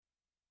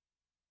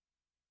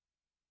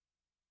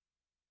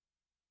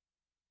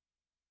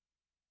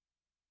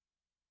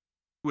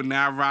We're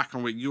now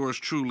rocking with yours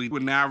truly. We're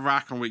now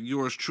rocking with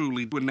yours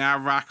truly. We're now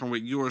rocking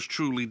with yours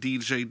truly,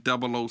 DJ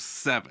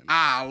 007.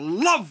 I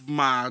love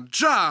my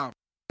job.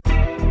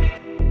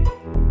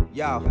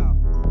 Yo,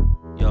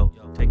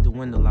 take the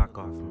window lock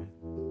off, man.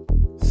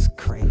 It's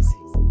crazy.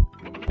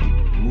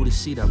 Move the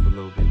seat up a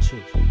little bit, too.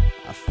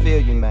 I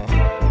feel you, man.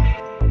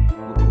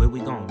 Where we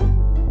going,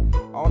 man?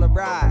 On a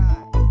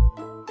ride.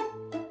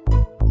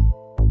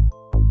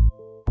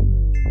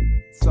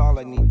 That's all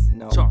I need to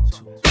know. Talk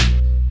to me.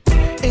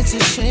 It's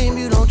a shame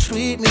you don't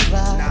treat me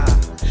right.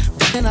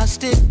 When I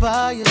stick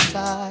by your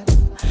side,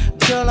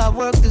 girl, I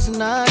work this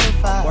 9 to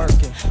 5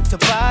 Working to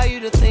buy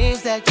you the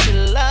things that you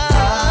like.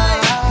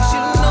 'Cause you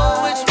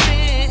know it's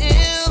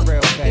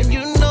real, baby. and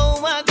you know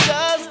I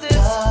does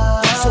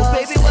this. So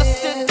baby,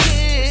 what's the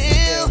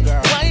deal?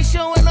 Why you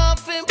showing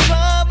off in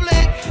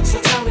public?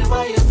 So tell me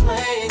why you're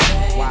playing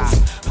games. Wow.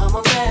 I'm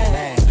a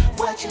man.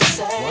 What you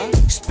say?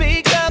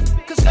 Speak up,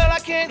 'cause girl, I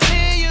can't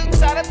hear you.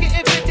 Tired of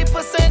getting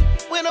 50%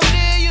 when I'm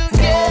near you.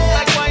 Yeah,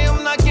 like why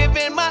I'm not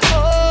giving my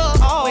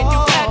all when you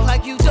act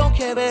like you don't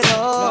care at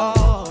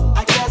all.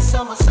 I guess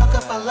I'm a sucker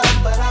for love,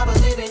 but I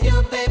believe in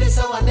you, baby,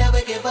 so I never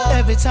give up.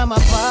 Every time I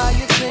buy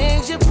you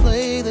things, you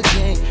play the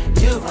game.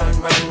 You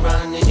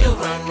run, and you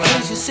run.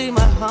 'Cause you see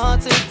my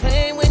heart's in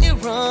pain when you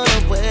run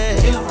away.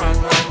 You run,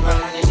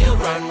 and you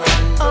run.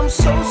 I'm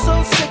so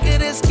sick of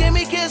this. Give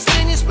me kiss,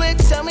 then you split.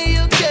 Tell me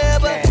you care,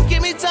 but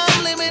give me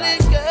time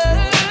limited,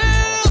 girl.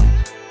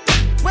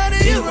 Where do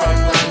you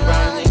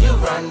run, and you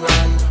run.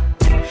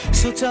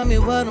 So tell me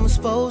what I'm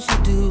supposed to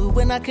do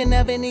when I can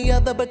have any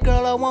other, but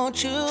girl, I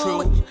want you.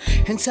 True.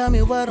 And tell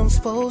me what I'm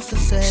supposed to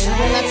say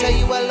when I tell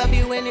you I love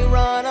you when you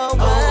run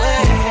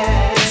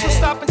away. So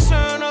stop and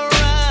turn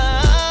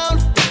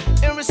around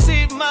and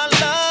receive my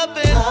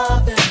loving.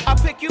 I'll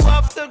pick you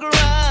off the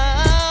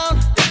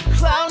ground.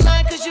 Cloud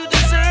 9 'cause you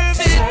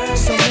deserve it.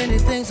 So many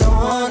things I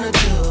wanna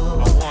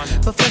do,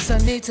 but first I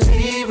need to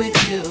be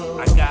with you.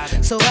 I got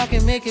it. So I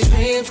can make your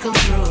dreams come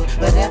true.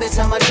 But every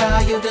time I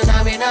try, you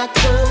deny me not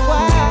cool.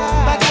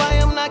 Like why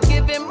I'm not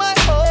giving my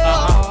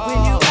all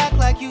when you act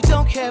like you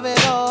don't care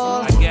at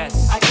all.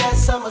 I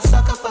guess I'm a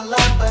sucker for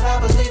love, but I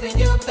believe in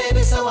you,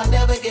 baby, so I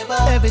never give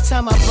up. Every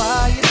time I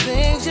buy you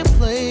things, you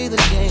play the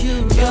game.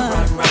 You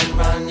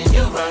run, and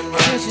you run.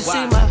 'Cause you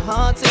see my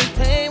heart's in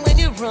pain when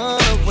you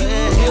run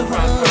away. You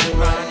run,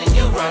 and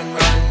you run.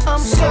 I'm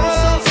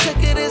so sick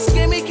of this.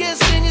 Give me kiss,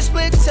 then you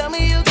split. Tell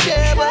me you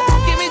care, but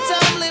give me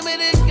time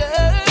limited,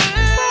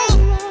 girl.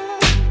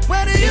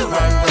 Where do you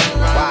run,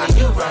 and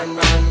you run.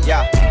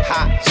 Yeah,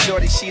 hot,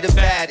 shorty, she the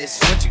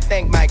baddest. What you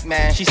think, Mike,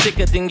 man? She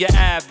sicker than your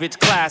average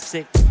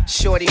classic.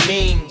 Shorty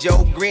mean,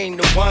 Joe Green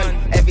the one.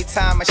 Every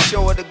time I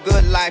show her the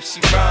good life, she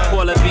run.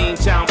 Paula Bean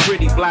town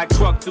pretty, black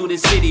truck through the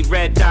city,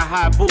 red dye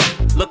high boot,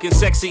 looking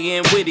sexy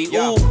and witty.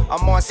 Yo, Ooh,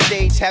 I'm on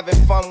stage having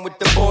fun with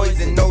the boys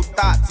and no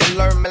thoughts and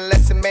learn my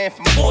lesson, man,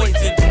 from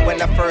poison.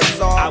 When I first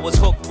saw her, I was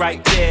hooked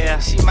right there.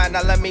 she might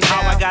not let me down.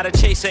 How I gotta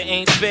chase her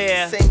ain't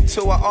fair. Sing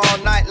to her all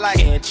night like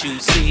Can't you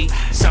see?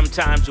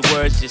 Sometimes your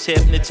words just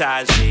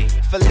hypnotize me.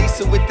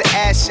 Felisa with the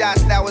ass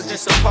shots, that was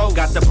just a pose.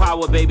 Got the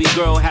power, baby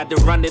girl, had to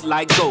run it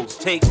like ghosts.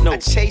 Take I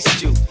notes.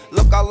 chased you,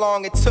 look how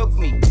long it took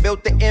me.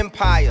 Built the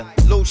empire,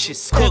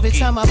 Lucius. Every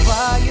time I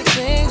buy you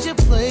things, you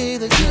play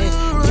the game.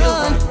 You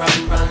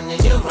run,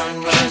 and you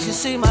run. 'Cause you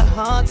see my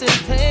heart's in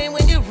pain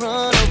when you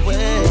run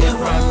away. You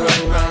run,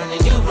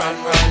 and you run.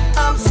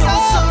 I'm so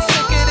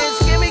sick of this.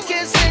 Give me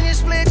kiss and you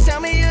split. Tell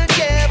me you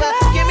care, but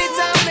give me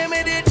time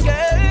limited,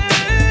 girl.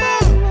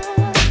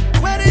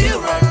 Where do you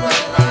run,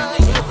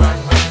 and you run.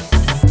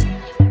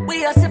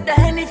 We are sip the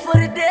Henny for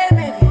the day,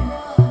 baby.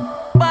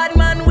 Bad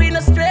man, we no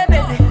stray,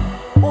 baby.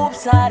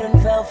 Oops, I done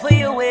fell for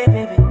your way,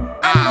 baby.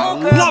 I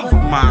love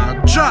my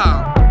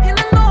job. And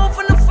I know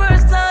from the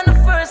first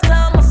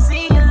time I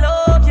see your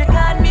love, you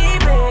got me,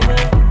 baby.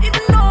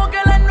 Even though,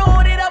 girl, I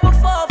know that I would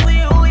fall for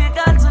you, you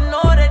got to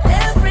know that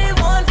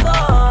everyone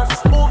falls.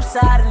 Oops,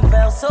 I done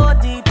fell so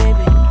deep,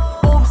 baby.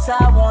 Oops,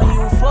 I want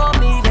you for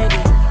me,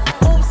 baby.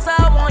 Oops,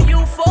 I want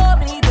you for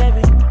me,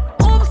 baby.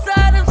 Oops,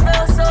 I done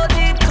fell so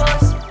deep,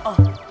 'cause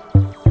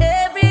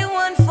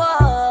everyone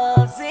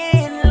falls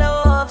in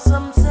love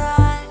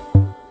sometime.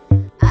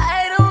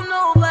 I don't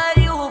know about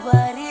you,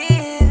 but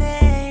it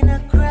ain't a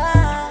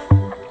crime.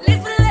 If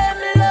you let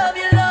me love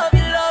you, love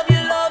you, love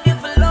you, love you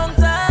for a long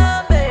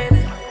time,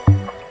 baby.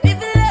 If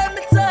you let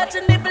me touch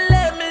and if you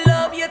let me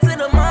love you to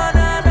the morning.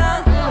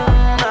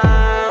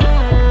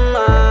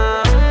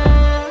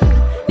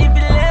 If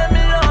you let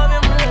me love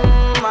you,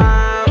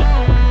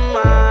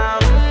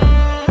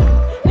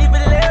 if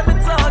you let me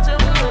touch you,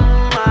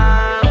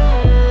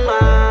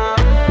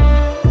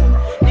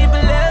 if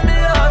you let me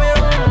love you,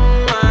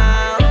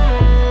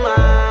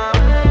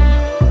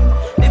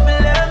 if you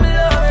let me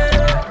love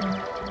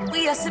you. We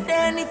are sip the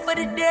Henny for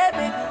the day,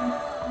 baby.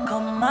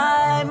 Come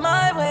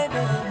my way,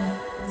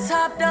 baby.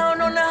 Top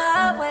down on the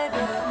highway,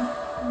 baby.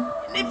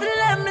 And if you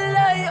let me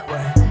love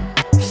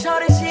you,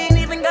 shorty, she ain't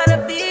even got a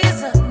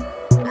visa.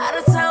 Out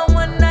of town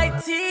one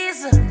night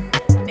teaser.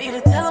 Need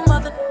to tell her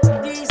mother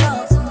these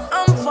hoes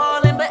I'm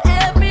falling, but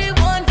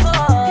everyone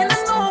falls. And I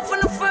know from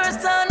the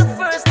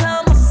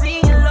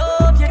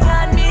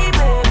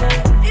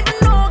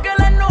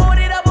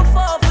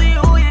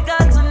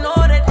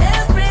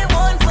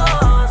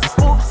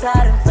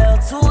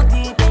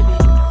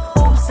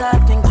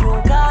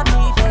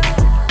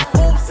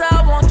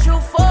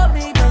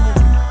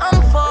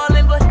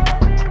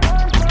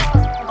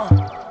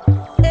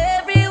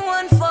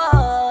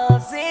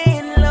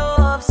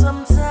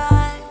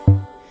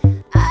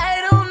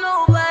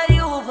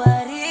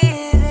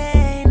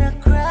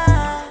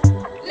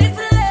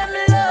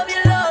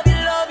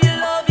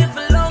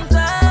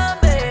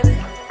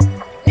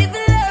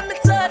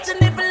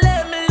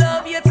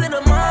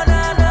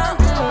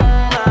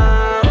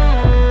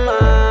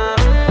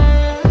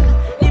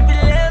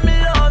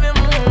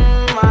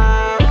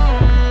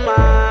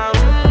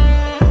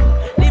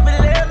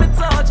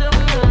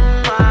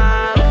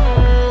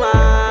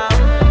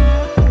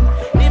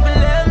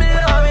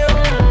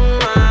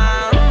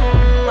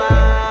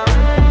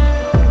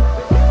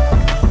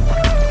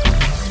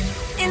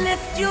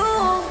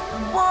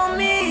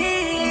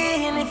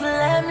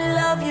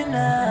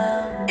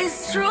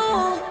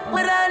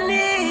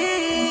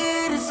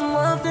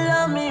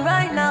love me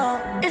right now.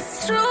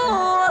 It's true,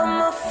 I'm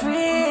a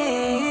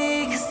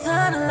freak. 'Cause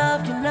I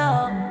love you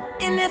now.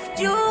 And if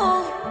you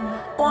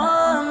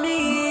want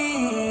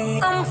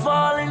me, I'm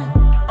falling.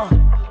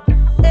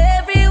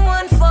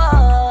 Everyone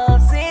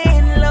falls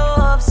in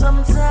love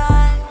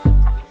sometime.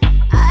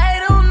 I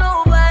don't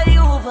know about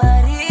you,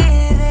 but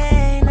it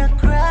ain't a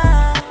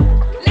crime.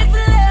 If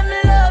you let me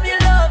love you,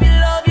 love you,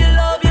 love you,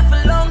 love you for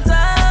a long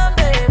time,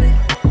 baby.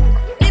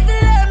 If you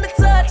let me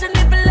touch and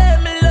if you let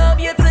me love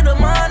you to the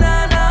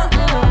morning now.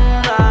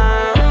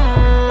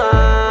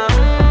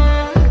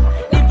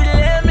 If you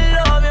let me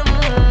love you,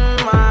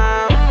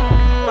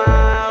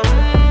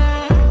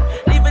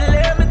 if you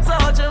let me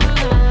touch you, if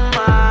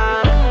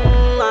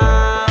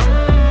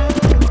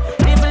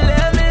you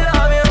let me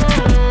love you,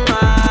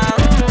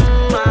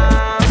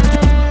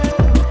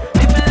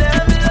 if you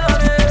let me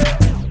love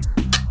you.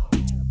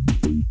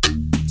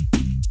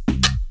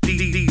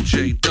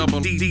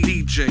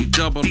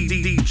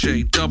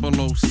 DJ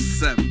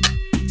 007.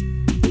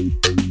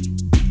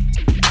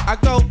 I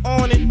go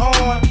on and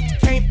on,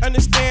 can't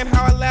understand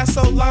how I last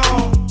so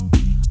long.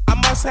 I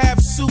must have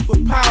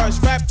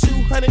superpowers, rap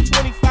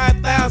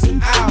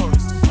 225,000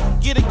 hours.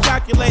 Get a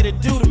calculator,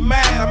 do the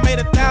math. I made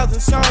 1,000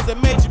 songs that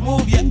made you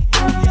move, yeah.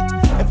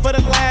 And for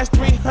the last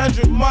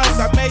 300 months,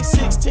 I made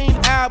 16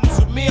 albums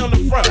with me on the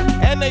front,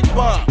 and they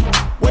bump.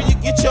 Where you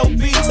get your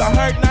beats? I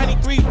heard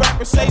 93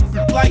 rappers say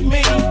like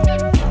me.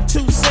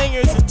 2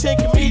 singers and 10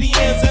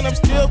 comedians, and I'm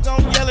still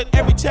gon' yell it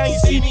every time you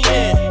see me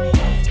in.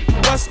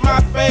 What's my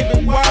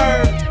favorite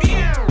word?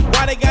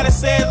 Why they gotta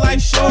say it like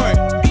short?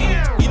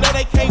 You know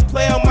they can't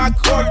play on my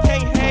court,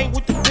 can't hang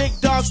with the big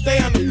dogs, stay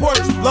on the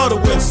porch. Blow the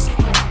whistle.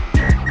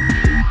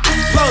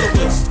 Blow the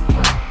whistle.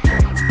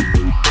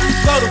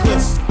 Blow the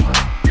whistle.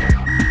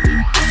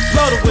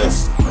 Blow the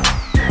whistle.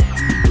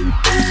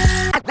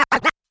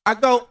 I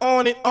go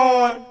on and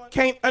on,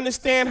 can't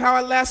understand how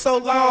I last so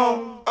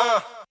long.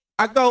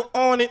 I go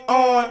on and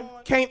on,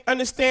 can't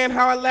understand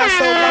how I last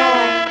so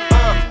long.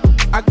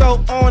 I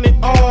go on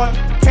and on,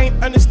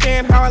 can't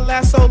understand how I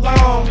last so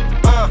long.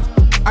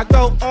 I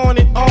go on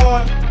and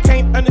on,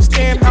 can't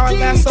understand how I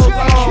last so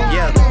long.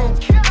 Yeah,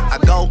 I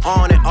go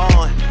on and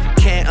on,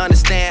 can't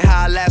understand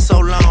how I last so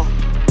long.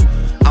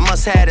 I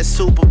must have the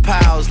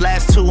superpowers,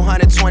 last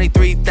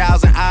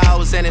 223,000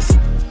 hours, and it's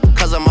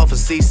 'cause I'm off of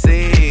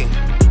CC,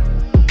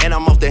 and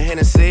I'm off the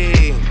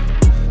Hennessy.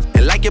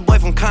 And like your boy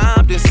from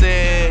Compton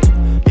said,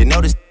 you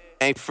know this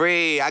ain't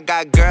free. I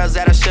got girls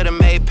that I should've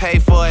made pay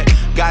for it.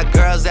 Got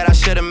girls that I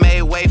should've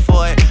made wait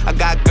for it. I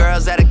got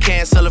girls that'll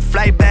cancel a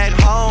flight back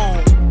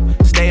home.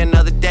 Stay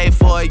another day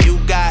for it. You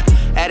got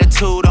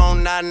attitude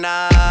on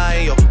nana,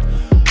 yo.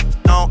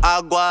 On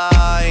agua,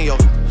 and yo.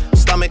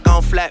 Stomach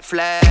on flat,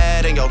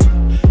 and yo.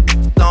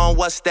 On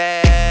what's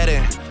that?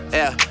 And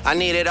yeah, I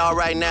need it all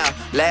right now.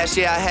 Last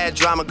year I had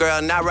drama,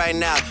 girl, not right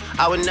now.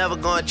 I would never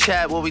go and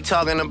chat what we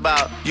talking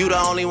about. You the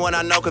only one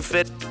I know could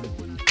fit.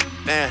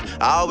 Man,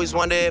 I always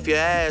wonder if you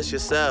ask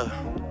yourself,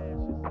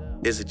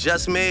 is it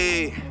just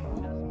me?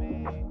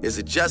 Is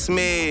it just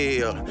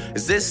me? Or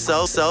is this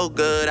so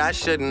good I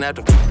shouldn't have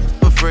to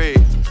for free?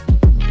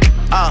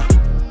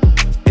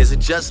 Is it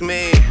just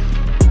me?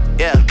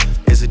 Yeah,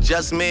 is it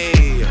just me?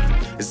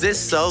 Is this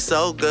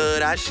so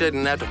good I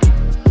shouldn't have to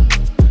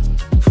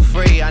for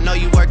free? I know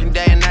you working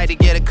day and night to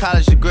get a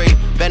college degree.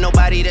 Bet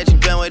nobody that you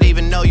been with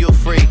even know you're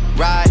free,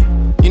 right?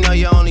 You know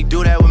you only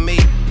do that with me,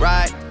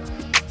 right?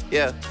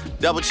 Yeah,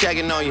 double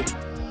checking on you.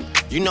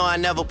 You know I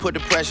never put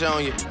the pressure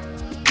on you.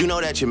 You know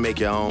that you make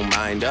your own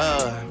mind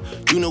up.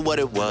 You knew what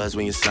it was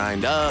when you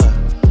signed up.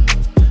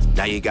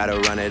 Now you gotta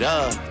run it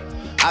up.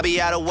 I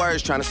be out of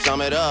words trying to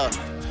sum it up.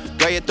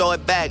 Girl, you throw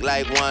it back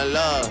like one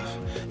love.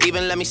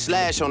 Even let me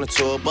slash on the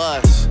tour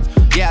bus.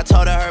 Yeah, I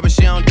told her, but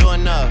she don't do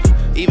enough.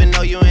 Even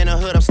though you in the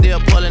hood, I'm still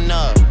pulling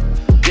up.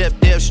 Dip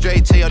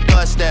straight to your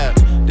doorstep.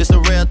 This the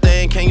real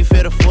thing, can you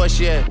feel the force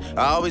yet?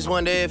 I always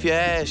wonder if you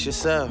ask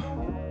yourself,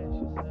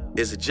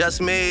 is it just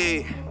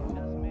me?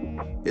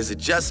 Is it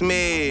just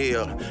me?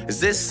 Or is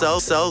this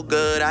so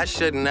good I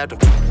shouldn't have to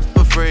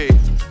for free?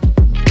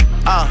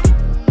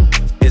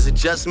 Is it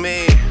just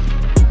me?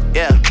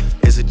 Yeah,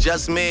 is it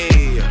just me?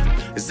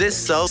 Is this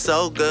so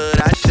good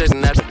I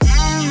shouldn't have to?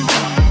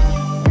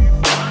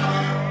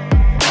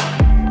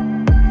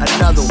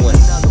 Another one.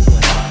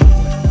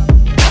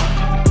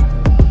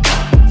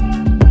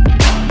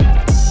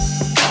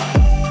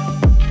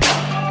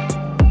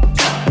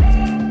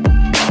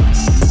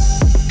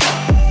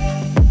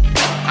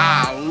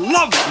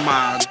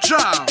 My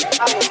job.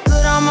 I was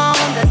good on my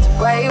own, that's the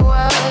way it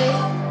was.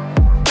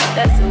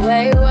 That's the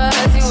way it was.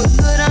 You was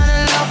good on the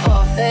love for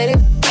a faded.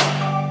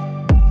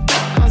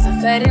 On some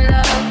faded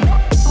love.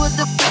 What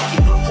the fuck you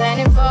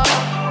complaining for?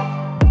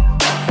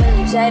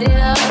 Feeling jaded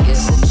up.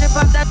 Used to trip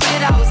off that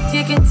shit I was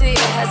kicking to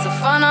you. Had some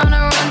fun on the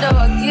run, though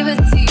I'll give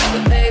it to you.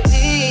 But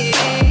baby,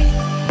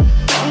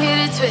 don't get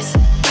it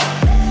twisted.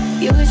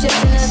 You was just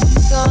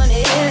another on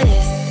the hit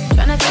list.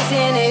 Tryna fix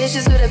any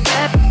issues with a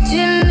bad bitch.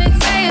 Didn't they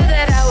tell you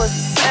that I was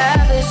a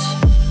savage?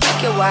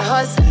 Get white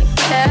horse in the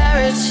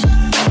carriage.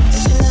 But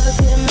you never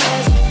could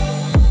imagine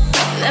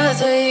Never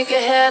thought you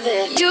could have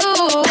it. You.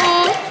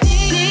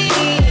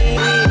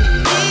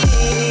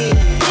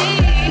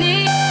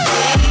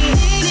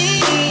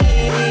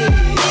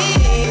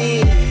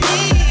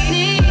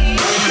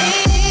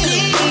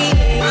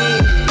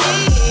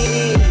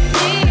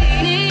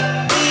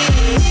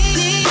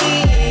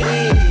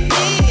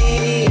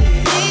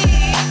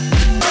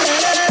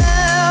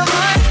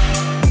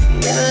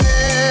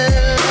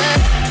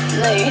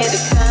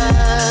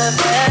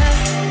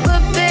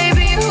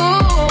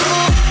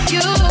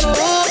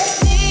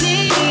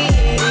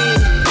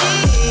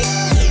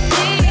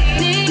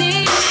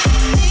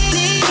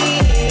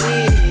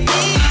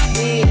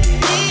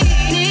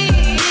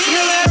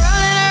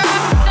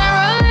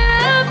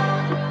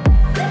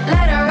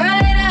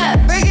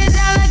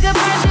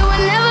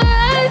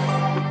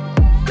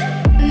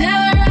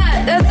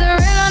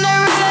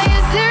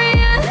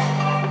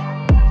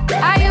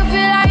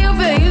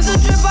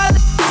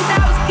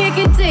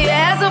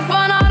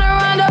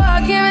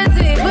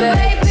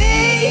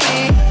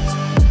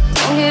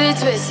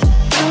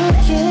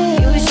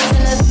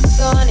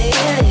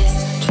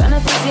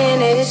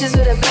 Just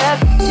with a bad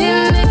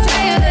didn't they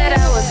tell you that I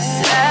was a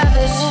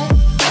savage?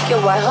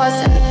 Your white horse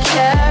and a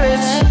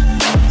carriage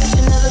that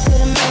you never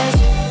could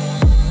imagine.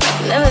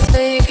 Never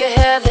thought you could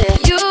have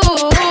it. You.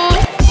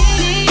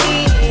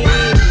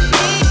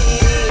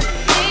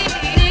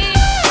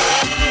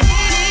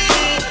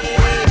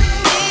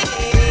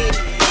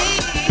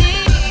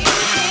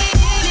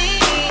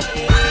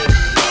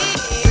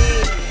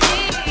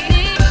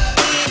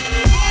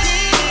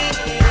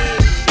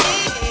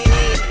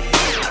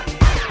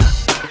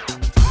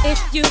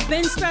 You've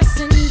been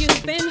stressing,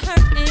 you've been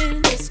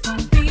hurting. It's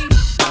gonna be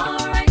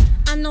alright.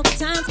 I know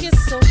times get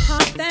so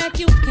hard that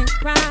you can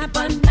cry,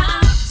 but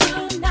not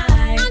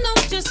tonight. I know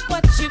just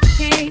what you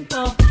came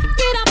for.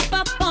 Get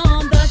up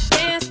on the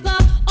dance floor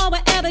or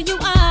wherever you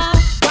are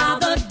while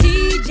the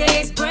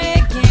DJ's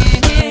breaking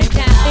it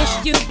down.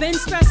 If you've been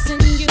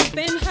stressing, you've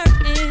been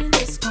hurting.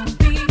 It's gonna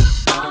be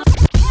alright.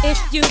 If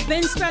you've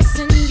been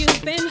stressing,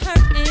 you've been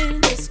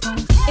hurting. It's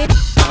gonna be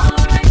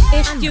alright.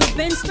 If you've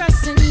been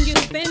stressing,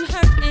 you've been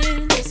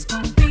hurting. It's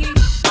gonna be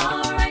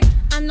alright.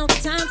 I know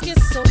times get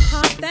so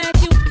hard that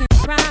you can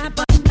cry,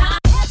 but not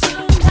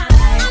tonight.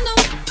 I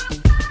know.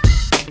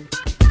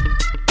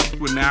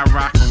 We're now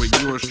rocking with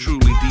yours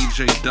truly,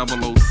 DJ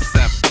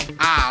 007.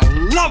 I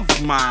love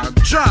my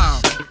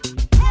job.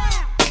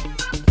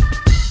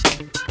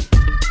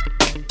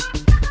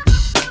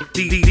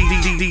 DJ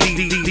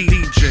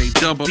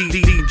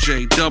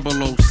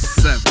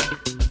 007.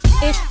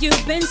 If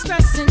you've been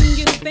stressing,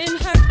 you've been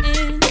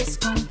hurting, it's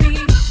gonna be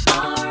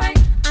alright.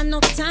 I know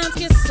times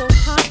get so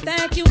hard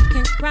that you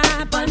can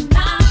cry, but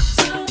not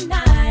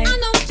tonight. I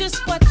know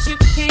just what you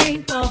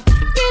came for.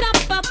 Get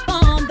up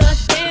on the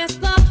dance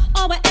floor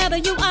or wherever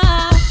you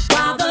are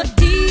while the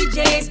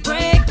DJ's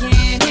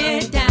breaking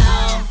it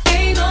down.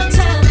 Ain't no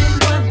telling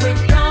what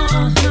we're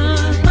gonna do,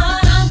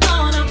 but I'm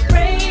gonna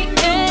break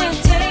you and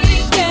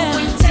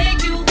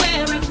take you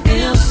where it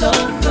feels so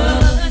good.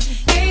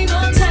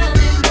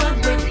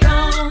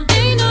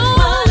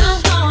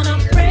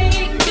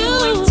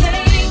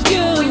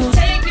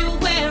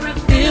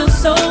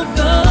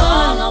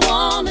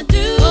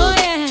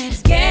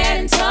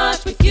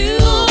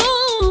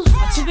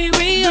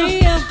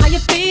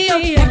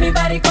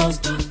 Everybody goes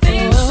through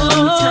things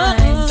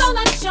sometimes. So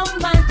let your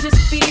mind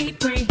just be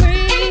free.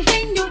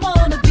 Anything you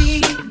wanna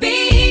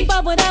be.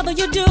 But whatever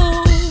you do,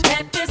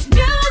 let this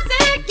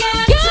music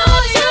get to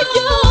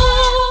you.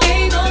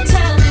 Ain't no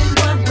telling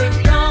what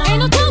we're gonna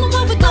do.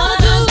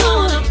 I'm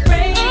gonna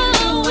break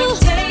you and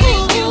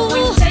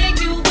take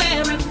you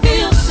where it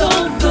feels so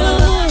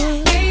good.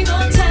 Ain't no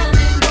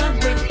telling what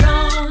we're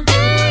gonna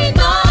do.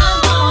 I'm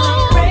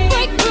gonna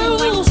break you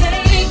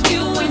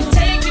and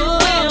take you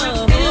where it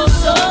feels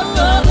so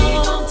good.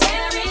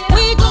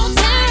 We gon'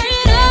 tear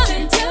it up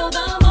until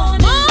the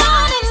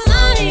morning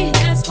sunny.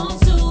 That's gon'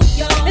 soothe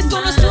your mind. It's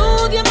gonna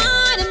soothe your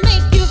mind and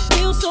make you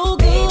feel so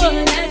good.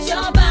 Baby, let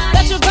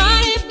your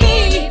body be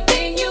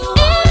anything you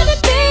want.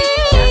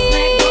 Just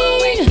let go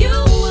and you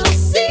will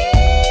see.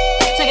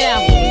 Check it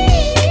out.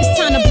 It's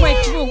time to break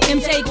through.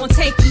 MJ gon'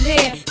 take you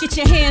there. Get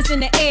your hands in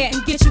the air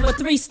and get you a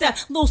 3-step.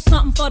 Little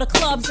something for the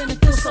clubs and it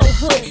feels so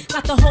good.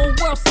 Got the whole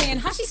world saying,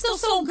 how she still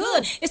so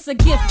good? It's a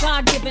gift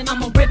God given.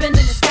 I'm a ribbon in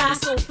the sky,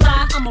 so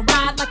fly. I'ma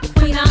ride like the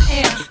queen I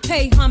am.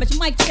 Pay homage,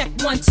 mic check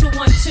 1 2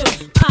 1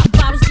 2. Pop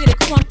bottles, get it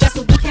crunk, that's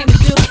what we came to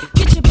do.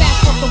 Get your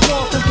back off the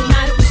wall, cause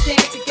united we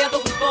stand together,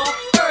 we ball.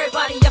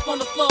 Everybody up on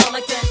the floor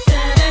like that.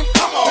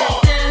 Come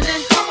on,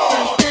 come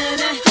on,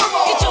 come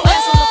on. Get your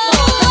ass on the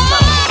floor, let's go.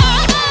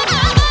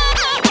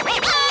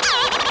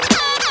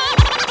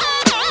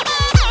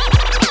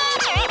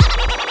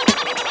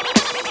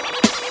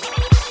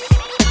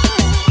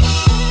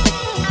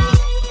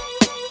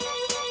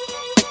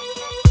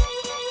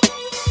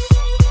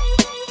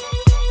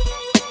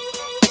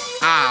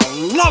 I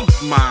love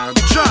my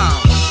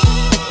job.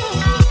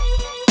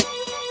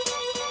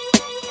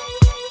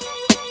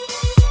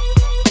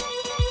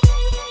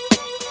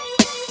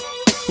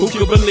 Who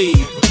can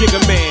believe? Jigga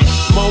man,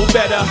 more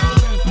better,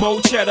 Mo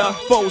cheddar,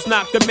 foes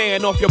knock the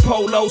man off your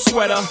polo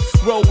sweater.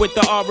 Roll with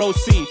the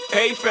ROC,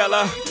 hey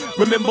fella.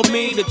 Remember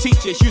me, the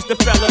teachers used to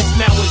fellas.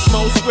 Now it's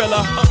Mo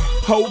Skrilla,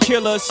 hoe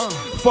killers,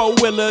 four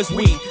wheelers,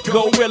 we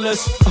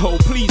gorillas. Oh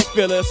please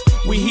fill us,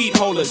 we heat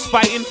holders.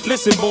 Fighting,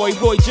 listen boy,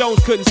 Roy Jones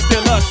couldn't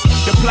steal us.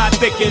 The plot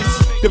thickens,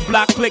 the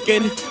block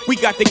clicking. We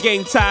got the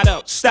game tied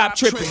up, stop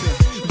tripping.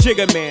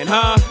 Jigger man,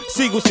 huh?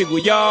 Seagull,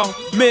 y'all.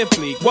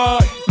 Minfleet,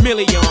 what?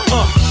 Million,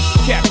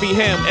 Cappy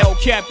Ham, El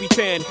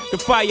Capitan. The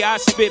fire I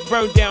spit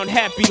burned down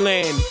Happy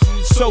Land.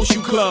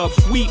 Social club,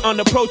 we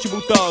unapproachable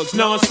thugs,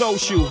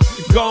 non-social,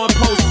 gone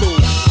postal.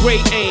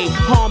 Great aim,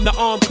 harm the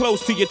arm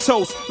close to your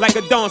toast, like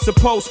a Don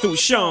supposed to.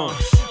 Sean,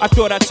 I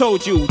thought I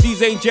told you,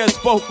 these ain't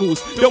just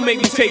vocals. Don't make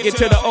me take it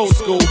to the old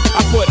school.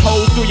 I put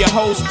hoes through your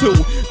hoes too,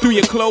 through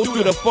your clothes,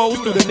 through the foes,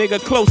 through the nigga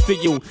close to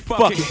you.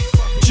 Fuck it.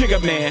 Jigger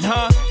man,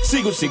 huh?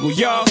 Seagull,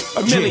 y'all,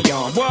 a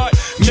million. What?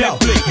 Yo,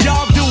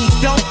 y'all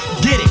dudes don't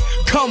get it.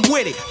 Come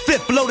with it.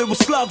 Fifth loaded with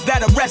slugs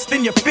that arrest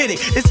in your fitted.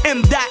 It's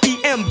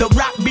M.E.M. The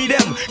rock beat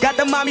them. Got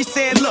the mommy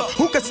saying, look,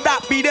 who can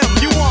stop beat them?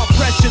 You want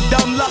pressure,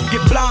 dumb luck, get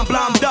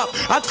blommed up.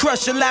 I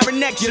crush your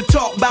larynx, you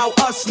talk about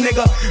us,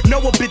 nigga. No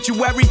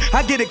obituary,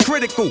 I get it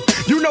critical.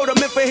 You know the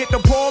myth hit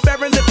the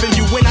pallbearer lifting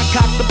you. When I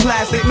cock the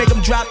plastic, make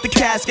them drop the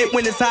casket.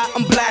 When it's hot,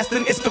 I'm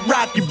blasting. It's the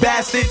rock, you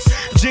bastards.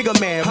 Jigger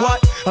man, what?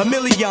 A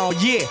million,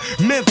 yeah.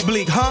 Myth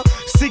bleak, huh?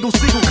 Seagull,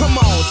 come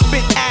on,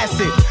 spit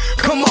acid.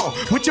 Come on,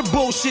 with your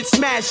bullshit,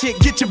 smash it.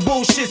 Get your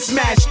bullshit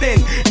smashed in.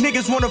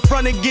 Niggas wanna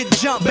front and get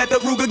jumped. Bet the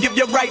Ruger give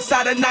your right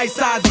side a nice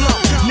size lump.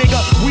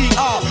 Nigga, we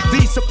are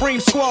the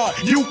supreme squad.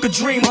 You could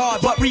dream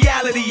hard, but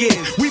reality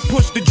is we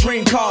push the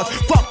dream cars.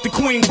 Fuck the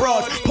queen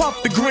broads,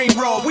 puff the green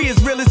raw. We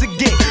as real as it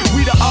get.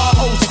 We the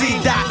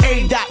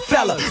ROC.A.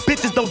 fella.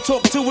 Bitches don't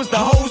talk to us, the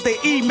hoes they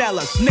email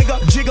us. Nigga,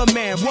 Jigger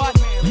man, what?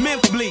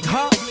 Myth bleak,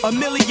 huh? A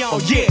million,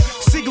 yeah.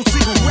 Seagull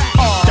rap.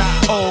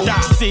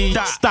 R.O.C.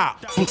 Stop.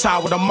 From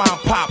tower to mom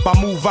pop,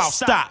 I move out,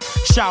 stop.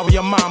 Shower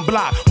your mom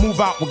block, move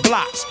out with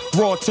Glocks.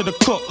 Raw to the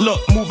cook, look,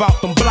 move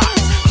out them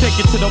blocks. Take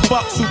it to the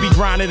Bucks who be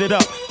grinding it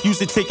up. Used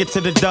to take it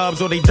to the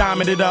Dubs or they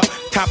diamond it up.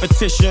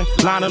 Competition,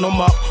 lining them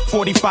up.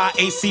 45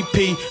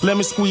 ACP,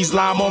 lemon squeeze,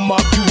 lime them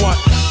up. You want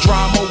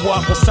drama,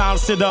 what? We'll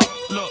silence it up.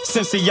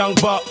 Since a young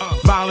buck,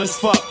 violence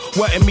fuck.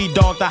 What and me,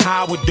 dog, the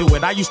how I would do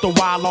it. I used to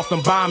wild off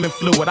and bombing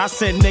fluid. I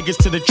sent niggas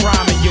to the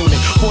trauma unit.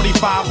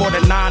 45 or the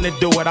 9 to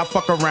do it. I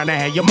fuck around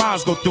and have your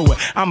moms go through it.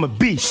 I'm a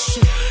beast.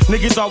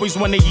 Niggas always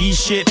wanna eat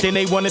shit, then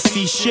they wanna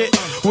see shit.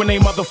 When they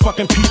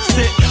motherfucking peeps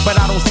it, but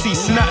I don't see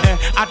nothing.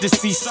 I just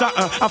see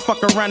something. I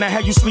fuck around and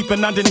have you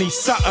sleeping underneath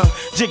something.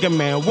 Jigger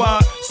man,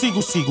 what?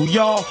 Seagull,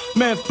 y'all.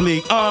 Man,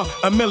 bleak, a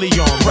million.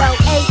 Right? Well,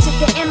 A to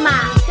the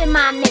M.I.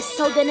 Feminist,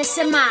 holding a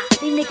semi.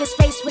 These niggas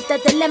faced with the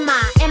dilemma.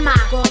 Am I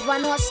gonna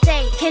run or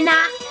stay? Can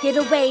I get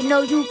away?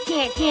 No, you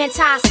can't. Can't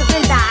tie,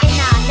 surrender.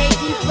 And I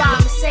lady ride,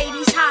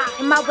 Mercedes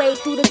high. In my way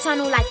through the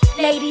tunnel like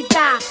Lady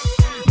Di.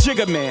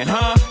 Jigger man,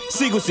 huh?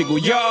 Seagull,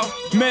 y'all.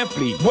 Man,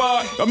 bleak,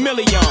 what? A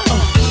million.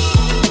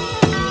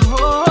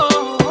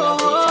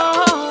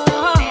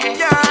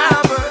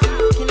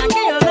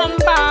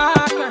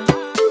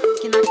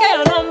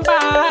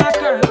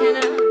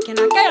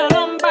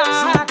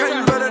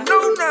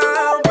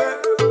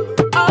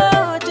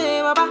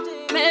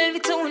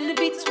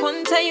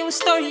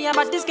 Story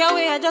about this girl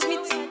where I just meet.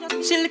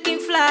 She looking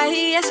fly,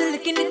 yeah, she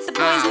looking at the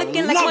boys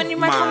looking like money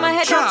right from my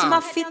head down to my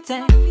feet.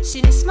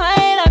 She did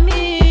smile at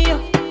me,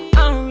 I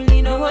don't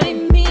really know what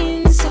it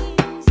means.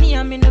 Me,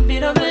 I'm in a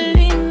bit of a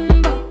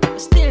limbo, but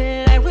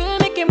still I will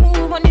make a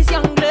move on this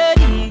young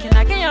lady. Can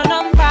I get your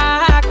number,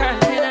 girl?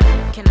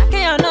 Can I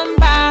get your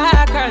number,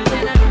 girl?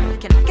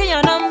 Can I get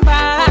your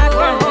number,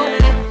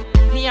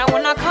 girl? Me, I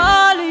wanna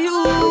call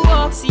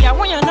you, see I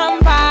want your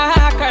number,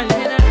 girl.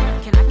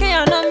 Can I get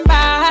your number?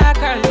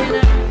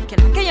 Can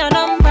I get your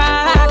number,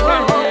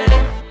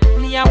 girl?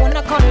 Me, I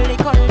wanna call it.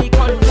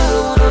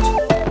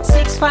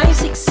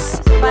 656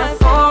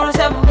 54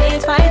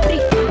 7853.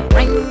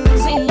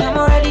 Rings in, I'm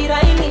already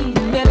dialing,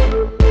 baby.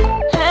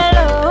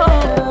 Hello,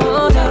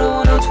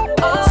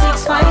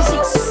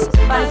 656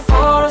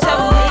 54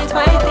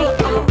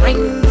 7853.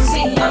 Rings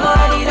in, I'm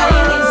already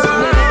dialing.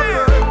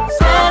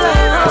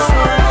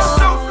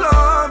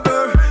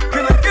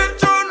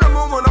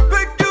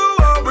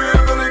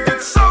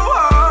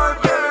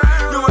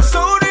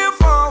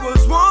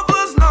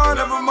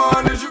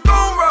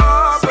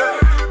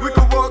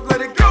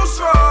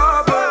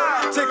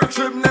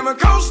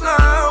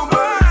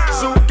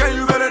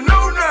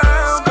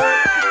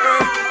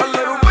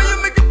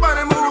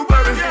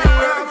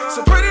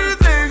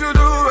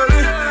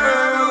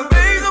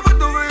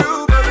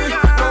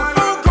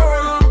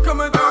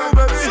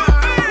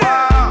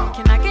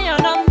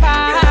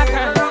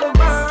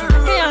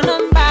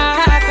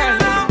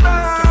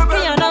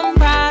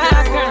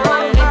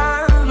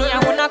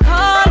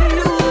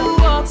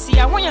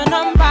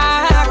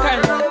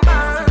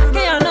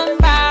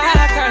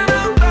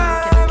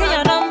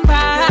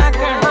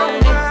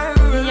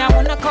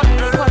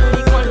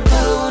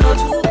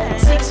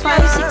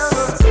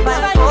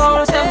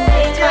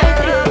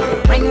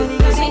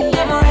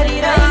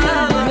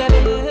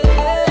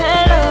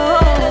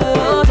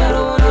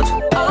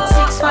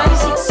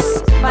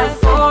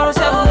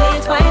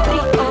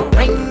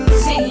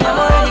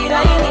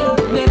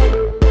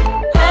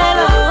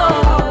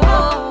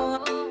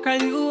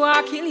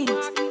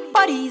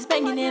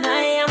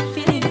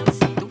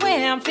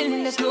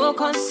 feeling, there's no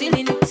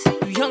concealing it.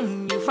 You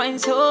young, you find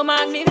so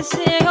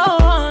magnificent. Go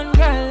on,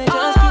 girl, you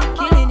just keep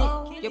killing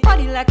it. Your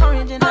body like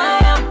orange and I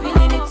am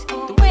feeling it.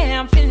 The way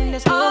I'm feeling,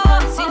 there's no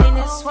concealing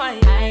it. That's why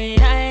I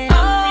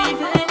am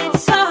revealing it.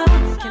 So,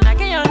 can I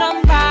get your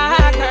number,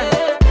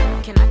 girl?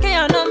 Can I get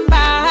your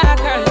number,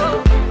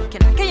 girl?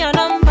 Can I get your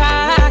number,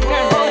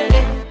 girl?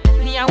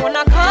 Me, I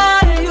wanna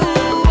call you.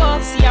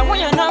 See, I want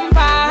your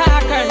number,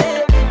 girl.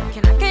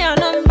 Can I get your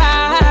number,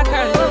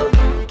 girl?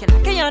 Can I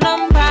get your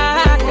number,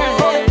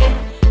 girl?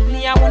 Me,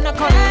 I wanna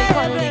call you.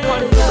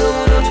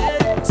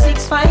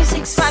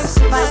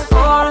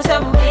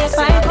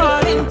 656565478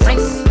 calling.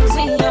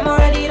 See, I'm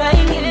already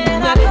lying in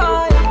it.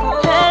 Hello.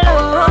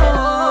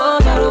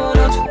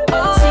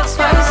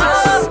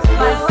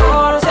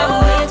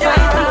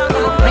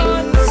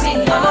 6565478 see,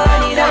 I'm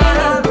already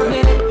lying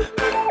in it.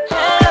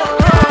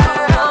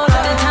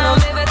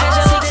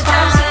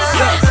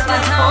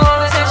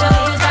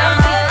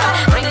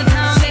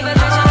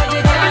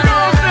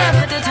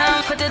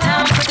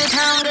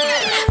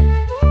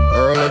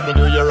 Let me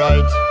do you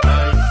right.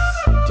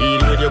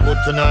 Deal with you good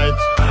tonight.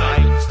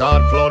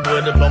 Start flood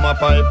with the plumber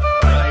pipe.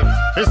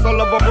 Mr.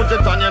 Lover, put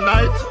it on your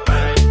night.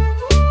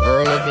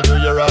 Girl, let me do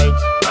you right.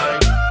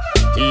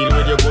 Deal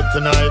with you good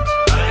tonight.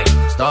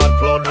 Start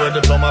flood with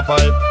the plumber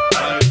pipe.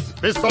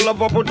 Mr.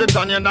 Lover, put it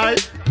on your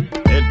night.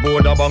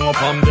 Headboard a bang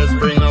up on the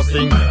spring a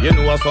sing. You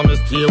know some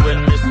stay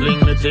when me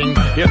sling me thing.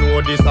 You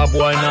know this a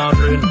boy not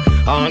drink.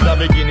 All the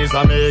beginnings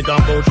I make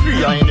about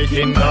 3 in the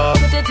kingdom.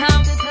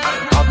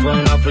 Hot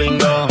when I fling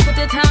her.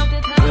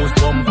 Goose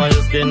bump on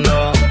your skin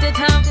though.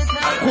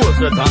 Cool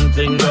sweat and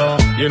thing though.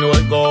 You know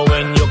it go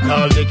when you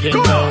call the king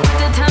though.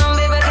 Put it down,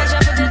 baby, catch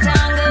up, put it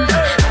down good.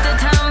 Put it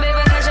down,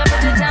 baby, catch up,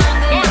 put it down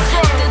good.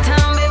 Put it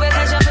down, baby,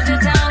 catch up, put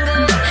it down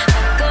good.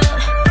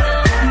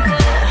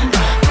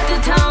 Put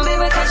it down,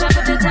 baby, catch up,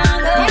 put it down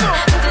good.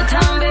 Put it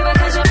down, baby,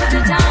 catch up, put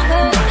it down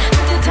good.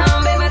 Put it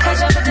down, baby, catch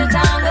up, put it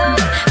down good.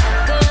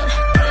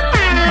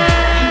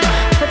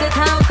 Put it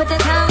down, put it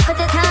down, put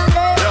it down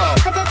good.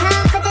 Put it down, put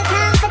it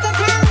down, put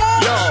it down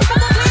good.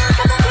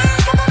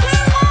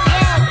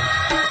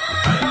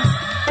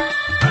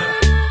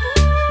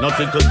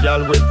 Nothing to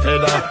girl with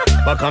feather.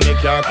 Back on me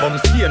car come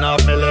stain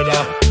off me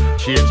leather.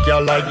 Change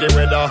girl like the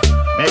weather.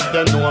 Make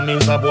them know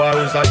me's a boy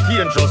who's a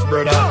dangerous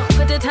brother.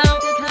 Put it down.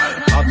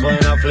 Hot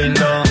wine a fling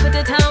down. Put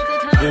it down.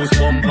 Goose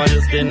bump on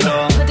your skin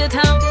down. Put it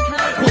down.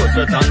 Cool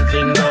sweat and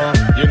thing down.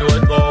 You know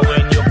it go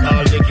when you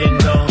call the king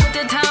down. Put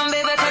it down,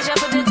 baby, cause you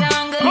put it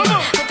down good.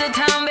 Put it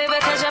down,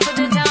 baby, cause you put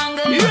it down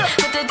good.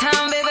 Put it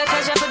down, baby,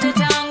 cause you put it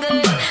down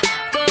good.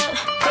 Good.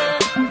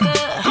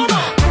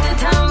 Put it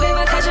down,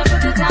 baby, cause you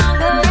put it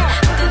down good.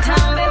 Put it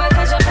down, baby,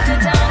 cause you put it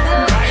down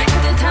good.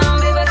 Put it down,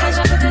 baby, cause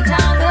you put it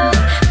down good.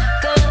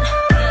 Good.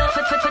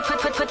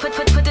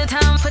 Put it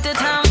down, put it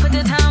down, put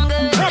it down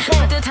good.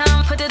 Put it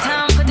down, put it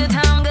down, put it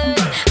down good.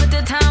 Put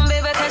it down,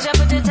 baby, cause you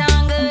put it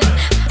down good.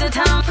 Put it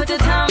down, put it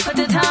down, put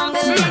it down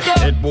good.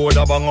 Headboard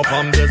a bang up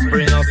on the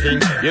spring a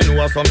sing. You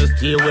know some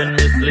stay when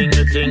me sling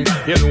the thing.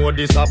 You know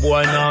this a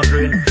boy not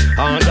drink.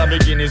 And the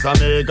beginnings I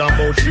make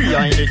about 3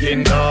 in the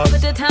kingdom.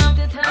 Put it down.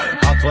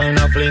 Hot wine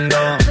a fling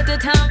down. Put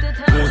it down.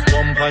 Goose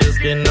bump on your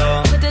skin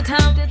down. Put it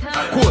down.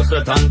 Cool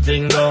sweat and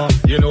thing down.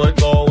 You know it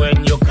go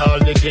when you call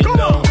the king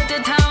down. Put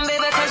it down,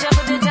 baby, cause you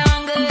put it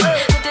down good.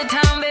 Put it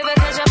down, baby,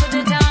 cause you put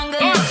it down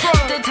good.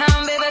 Put it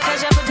down, baby,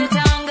 cause you put it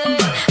down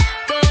good.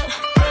 Good.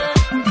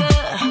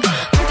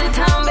 Put it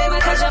down, baby,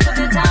 cause you put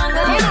it down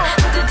good.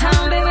 Put it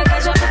down, baby,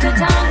 cause you put it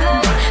down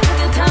good.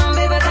 Put it down,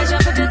 baby, cause you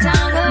put it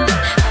down good.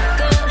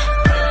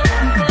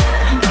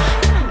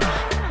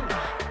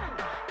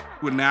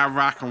 We're now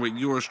rocking with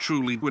yours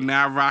truly. We're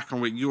now rocking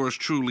with yours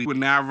truly. We're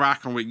now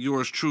rocking with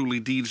yours truly,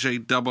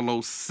 DJ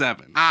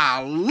 007.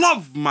 I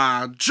love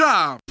my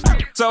job.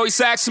 So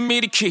he's asking me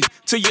the key.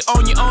 Till you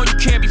own your own, you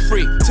can't be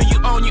free. Till you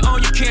own your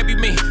own, you can't be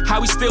me.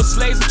 How we still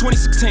slaves in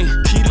 2016.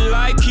 Keep the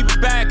light, keep it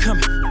bag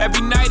coming.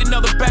 Every night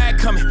another bag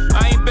coming.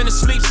 I ain't been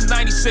asleep since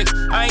 96.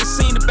 I ain't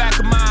seen the back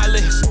of my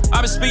eyelids.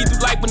 I've been speeding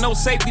through life with no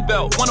safety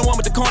belt. 1-on-1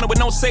 with the corner with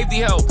no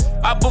safety help.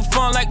 I put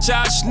fun like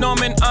Josh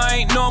Norman. I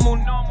ain't normal.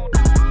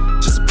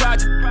 Just a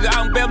project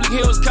out in Beverly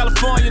Hills,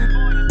 California.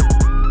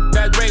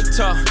 That rape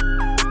talk.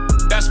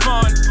 That's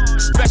fun.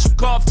 Special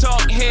golf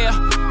talk here.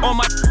 On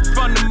my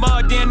from the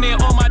mud, down there,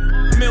 all my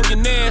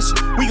millionaires.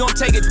 We gon'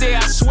 take it there,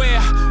 I swear.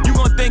 You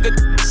gon' think a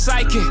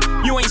psychic.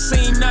 You ain't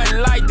seen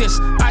nothing like this.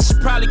 I should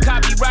probably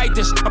copyright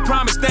this. I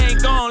promise they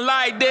ain't gon'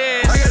 like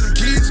this. I got them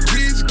keys.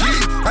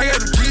 I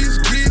got them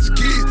keys.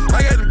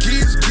 I got them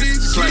keys.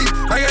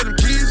 I got them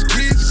keys.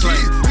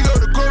 We go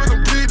to court, we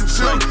gon' plead them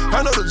films.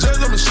 I know the judge,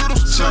 I'ma shoot him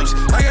some chumps.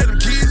 I got them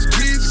keys.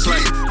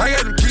 I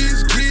got them keys.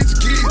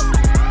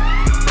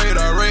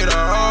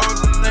 Radar,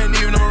 oh, ain't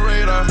even on my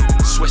radar.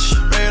 Swish.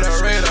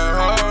 Radar,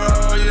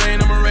 oh, you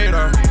ain't on my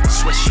radar.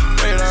 Swish.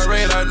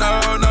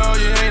 Radar, no,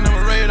 you ain't on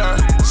my radar.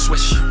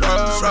 Swish.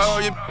 Oh,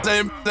 you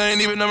they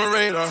ain't even on my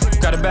radar.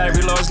 Got a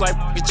battery low, it's like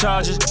your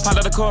charges. Pop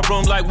out the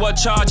courtroom like what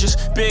charges?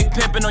 Big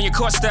pimpin' on your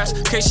court steps.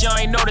 In case y'all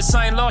ain't noticed,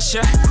 I ain't lost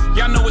yet.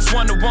 Y'all know it's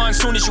 1-to-1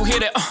 soon as you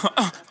hit it.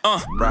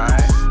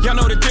 Right. Y'all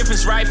know the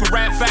difference, right? From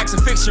rap facts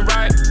and fiction,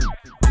 right?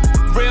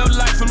 Real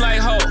life, I'm like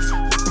Hov.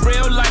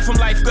 Real life, I'm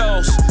life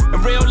goals.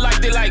 In real life,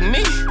 they like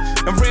me.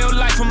 In real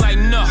life, I'm like,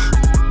 no.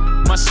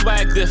 My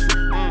swag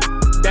different.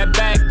 That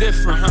bag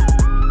different.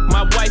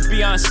 My wife,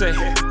 Beyonce.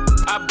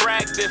 I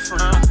brag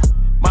different.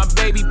 My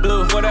baby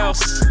blue. What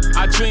else?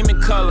 I dream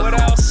in color. What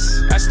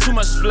else? That's too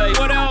much flavor.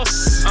 What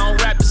else? I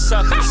don't rap the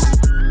suckers.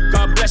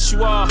 God bless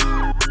you all.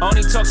 I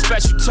only talk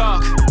special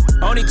talk.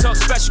 I only talk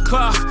special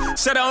clock.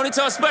 Said I only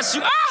talk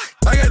special.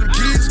 I got them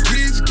keys.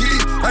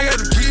 I got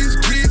them keys.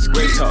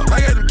 I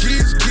got them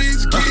keys.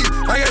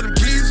 I got them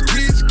keys.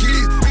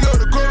 We go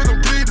to court, we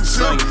gon' plead them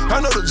filth. I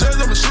know the judge,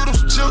 I'ma shoot him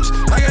some chips.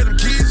 I got them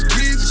keys.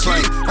 I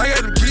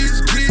got them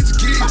keys.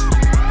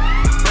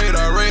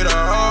 Radar,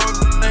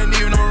 oh, ain't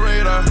even on my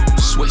radar.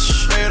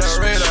 Swish. Radar,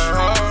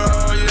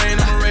 oh, you ain't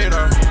on my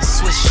radar.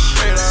 Swish.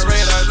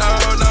 Radar,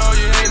 no,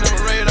 you ain't on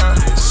my radar.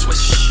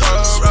 Swish. Oh,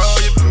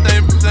 you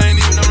ain't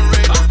even on my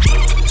radar.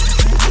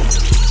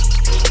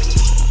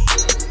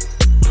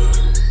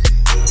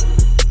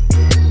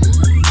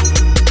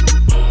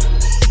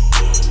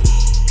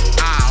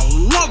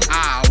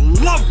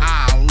 I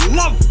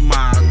love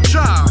my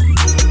job.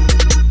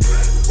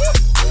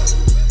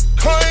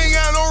 Car ain't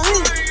got no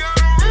roof.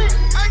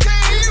 I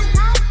can't hear you,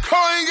 bro.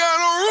 Car ain't got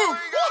no roof.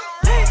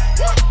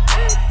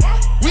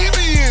 We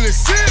be in the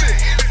city.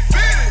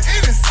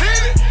 In the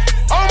city.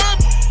 On my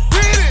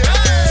bitty.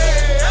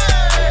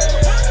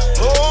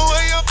 Oh,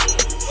 way up.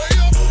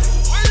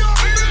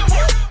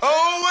 Oh,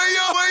 way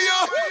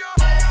up.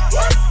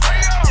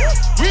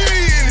 We be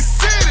in the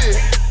city.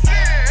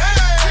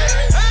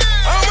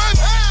 On my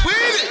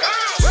bitty.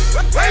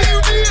 Where you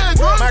be at,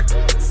 bro? My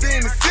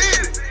in the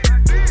city.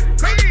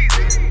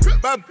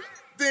 My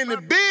in the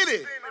bitty.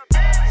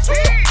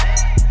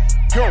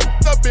 Yo,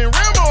 up in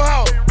Rambo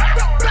house.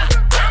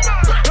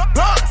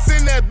 Blocks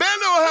in that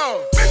bando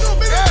house.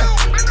 Yeah.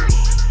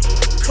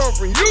 Come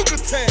from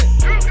Yucatan.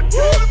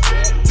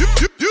 You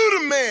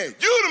the man.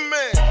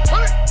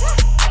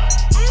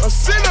 I'm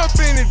sitting up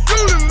in it, do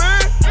the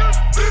man.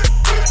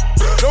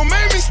 Don't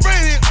make me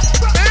sprain it,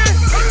 man.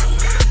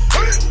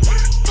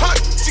 Pop,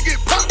 you get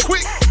pop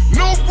quick.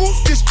 No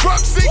roof, this truck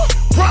sick.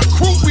 Rock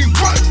crew, we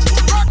rock.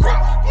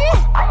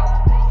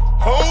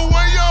 Oh,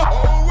 way up.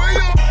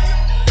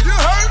 You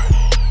heard?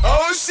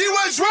 Oh, she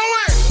was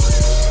drawing.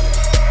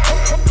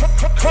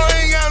 Car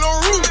ain't got no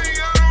roof.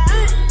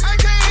 I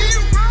can't hear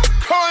you, bro.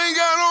 Car ain't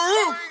got no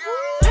roof.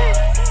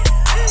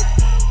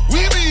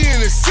 We be in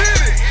the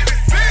city.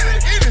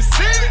 In the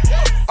city.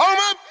 On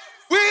my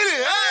with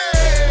it.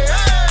 Hey.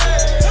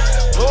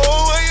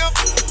 Oh, way up.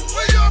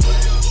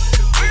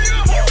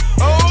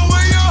 Oh,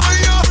 way up.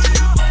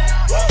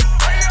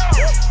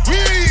 We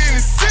in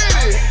the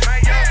city.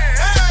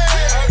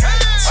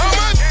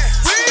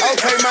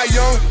 Okay, my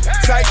young,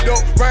 psyched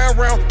up, round,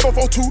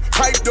 442,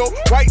 piped up,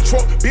 white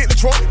truck, Bentley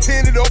truck,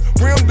 tinted up,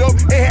 rimmed up,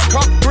 and had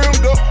cop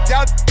rimmed up,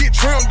 y'all get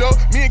trimmed up,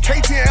 me and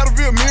KT and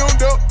Adderall milled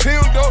up,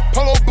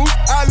 polo boots,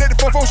 I let the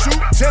 44 shoot,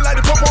 just like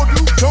the popo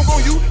do, jump on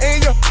you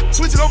and ya,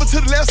 switch it over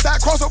to the left side,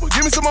 crossover,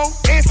 give me some more,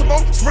 and some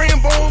more, spraying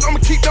bones, I'ma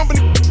keep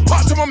dumping it,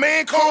 pop to my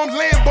man, combs,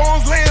 laying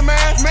bones, laying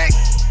mines, make,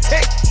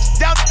 tech,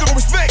 y'all gonna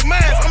respect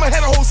mines, I'ma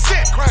have a whole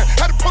set crying,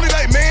 had to pull it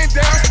like man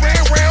down,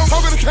 spraying round,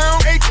 talking the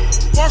count,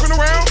 8, walking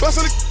around,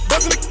 busting it,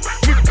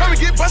 we come and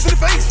get busted in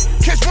the face.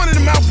 Catch one in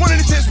the mouth, one in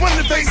the chest, one in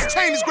the face.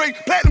 Chain is great,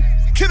 platinum,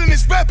 killing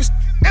this rappers.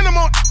 And I'm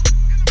on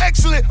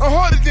excellent, I'm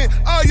harder than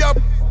all y'all.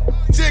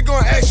 Just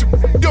gonna ask you,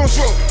 don't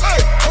throw.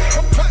 Hey,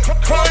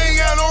 car ain't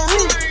got no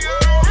roof.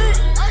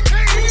 I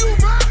can't hear you,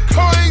 man.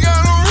 Car ain't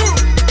got no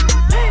roof.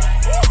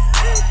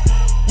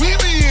 We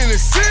be in the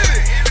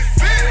city.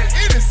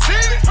 In the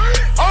city.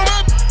 On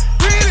my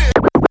bitty.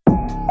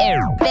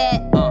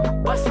 Bet.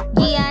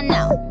 Yeah, I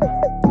know.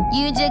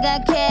 You just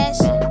got cash.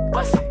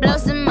 Blow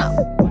some more.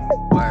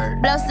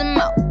 Blow some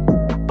more.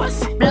 Blow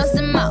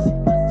some more.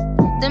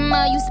 The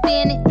more you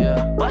spin it,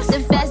 the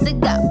faster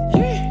go.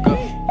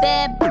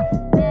 Bad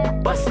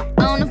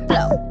on the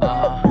floor.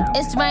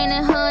 It's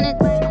raining hundreds.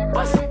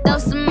 Throw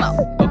some more.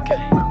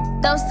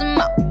 Throw some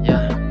more.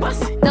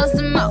 Throw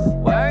some more.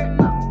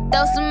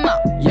 Throw some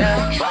more.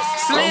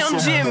 Slim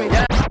Jimmy.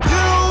 You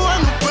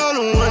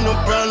don't want no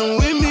problem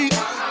with me.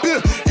 You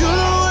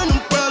don't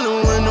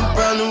want no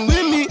problem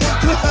with me.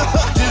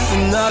 Just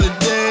another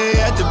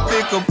day at the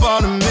pick up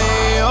on the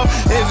mail.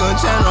 They gon'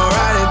 channel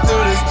riding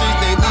through the streets,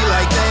 they be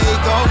like they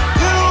go.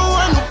 You don't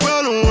want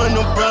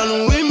no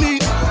problem with me.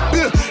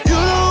 You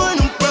don't want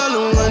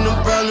no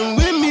problem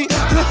with me.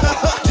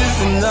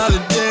 Just another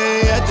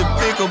day at the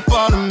pick up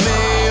on the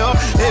mail.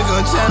 They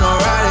gon' channel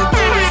riding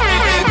through the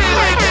streets, they be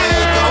like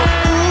they go.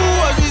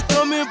 Ooh, I just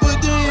come and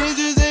put the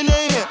hinges in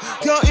their hand.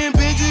 Counting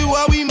bitches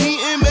while we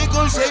meetin', make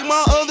them shake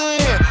my other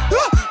hand.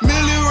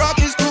 Millie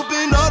rockin',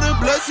 scooping all the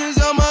blessings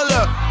on my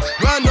lap.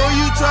 I know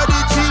you tried to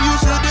cheat, you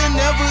should've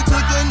never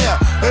took a nap.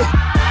 Hey.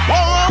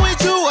 Whoa,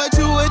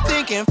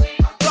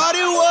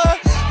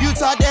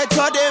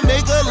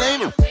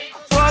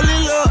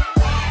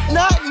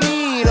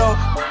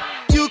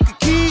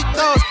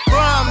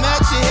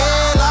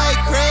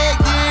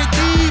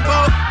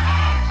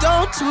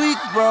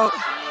 broke,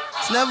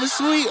 it's never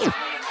sweet.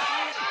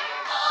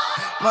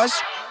 My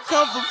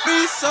come for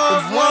free, so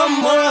if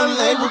one more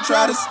label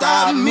try to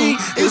stop me,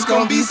 it's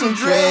gonna be some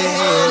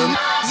dread.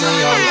 You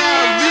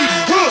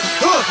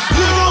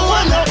don't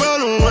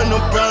want no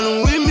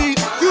problem with me.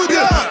 You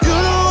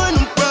don't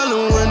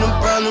want no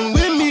problem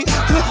with me.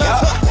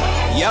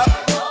 Yup.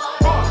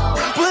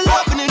 Pull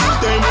up in the new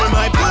thing with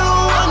my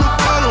don't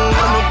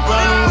want no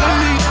problem with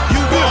me.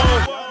 You go.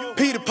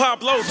 Peter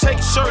Pop Low, take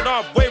your shirt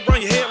off, wave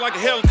around your head like a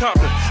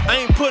helicopter. I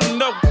ain't putting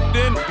no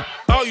in.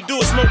 All you do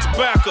is smoke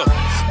tobacco.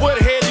 Where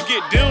the hell you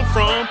get them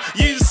from?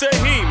 You just said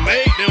he ain't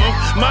made them.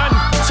 My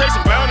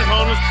chasing bounty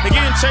hunters and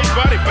getting chased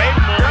by their baby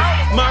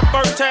mamas. My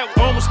first tap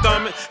on my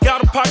stomach.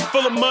 Got a pocket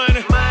full of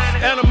money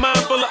and a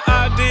mind full of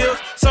ideas.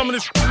 Some of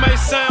this may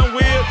sound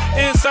weird.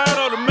 Inside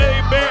of the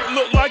Maybach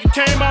look like it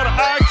came out of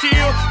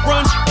IKEA.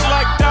 Run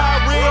like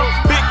diarrhea.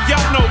 Big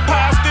yacht, no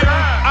pie still.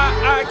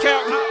 I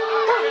captain.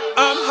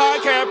 I'm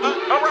high captain.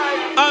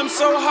 I'm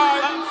so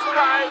high.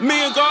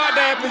 Me and God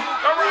happy.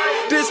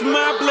 This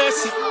my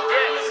blessing.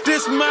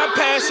 This my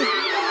passion.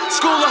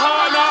 School of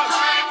hard knocks.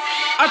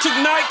 I took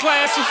night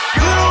classes.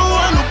 You don't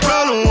want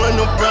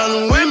no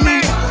problem with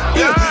me.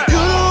 Yeah. You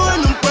don't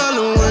want no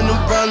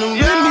problem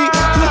with me.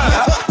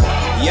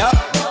 Yup.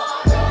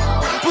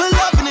 Pull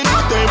up in the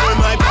new thing with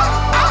my.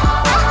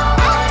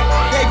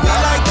 They be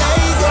like, there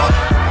you go.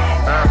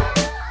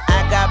 I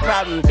got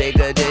problems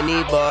bigger than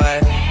these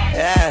boys.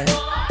 Yeah.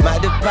 My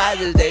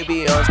deposits, they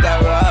be on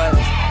steroids.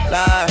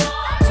 Lord,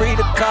 free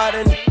the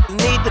Carter,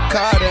 need the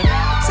Carter.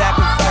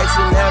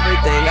 Sacrificing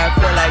everything, I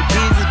feel like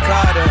Jesus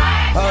Carter.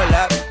 Hold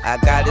up, I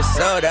got it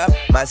sold up.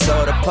 My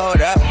soda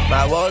pulled up,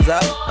 my woes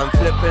up. I'm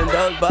flipping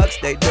those bucks,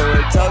 they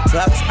doing toe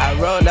tucks. I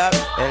roll up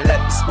and let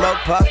the smoke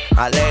puff.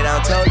 I lay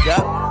down toes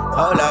up,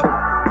 hold up.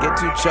 Get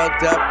too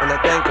choked up when I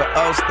think of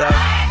old stuff.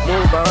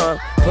 Move on,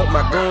 put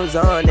my goons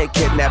on. They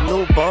kidnap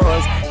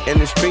newborns. In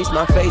the streets,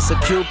 my face a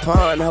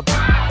coupon. Her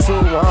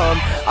too warm.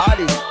 All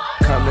these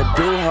come to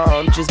do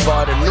harm. Just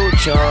bought a new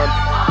charm.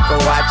 Go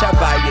watch, I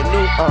buy your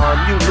new arm.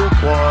 You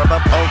lukewarm.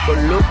 I'm Uncle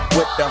Luke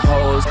with the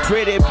hoes.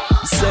 Pretty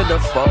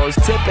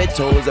centerfolds. Tipping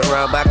toes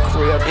around my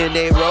crib. In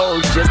they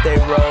rolls, just they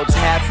robes.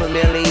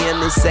 $500,000 in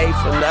the safe,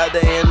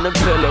 another in the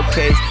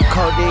pillowcase.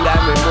 Codeine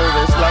got me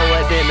moving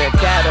slower than a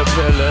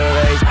caterpillar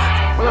race.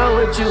 Wrong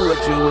with you,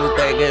 what you was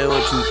thinking,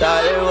 what you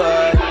thought it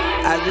was.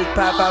 I just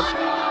pop out,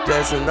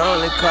 just and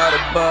only caught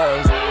a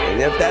buzz.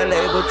 And if that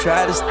label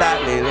try to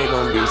stop me, they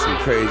gon' be some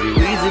crazy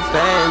Weezy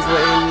fans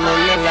waiting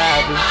in the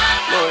lobby.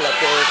 You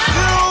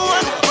don't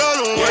want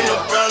no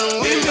problem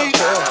with me.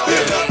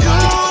 You don't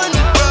want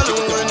no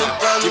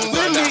problem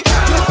with me.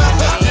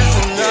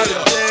 Just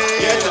another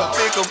day to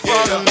pick up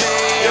on me.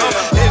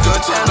 It's your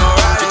channel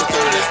riding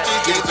through the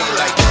street, get you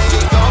like there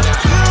you go.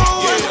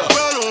 You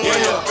don't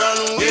want no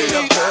problem with me.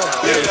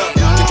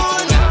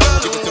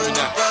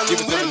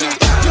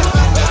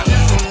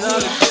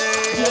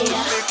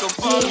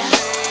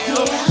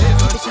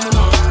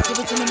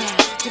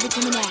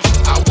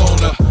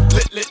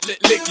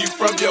 Lick you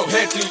from your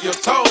head to your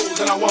toes,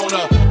 and I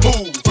wanna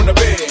move from the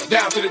bed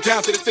down to the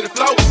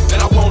floor,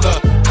 and I wanna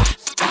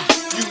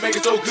you make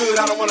it so good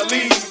I don't wanna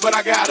leave, but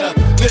I gotta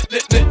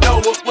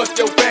know what's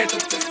your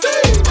fantasy.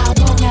 I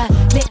wanna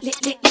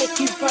lick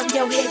you from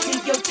your head to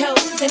your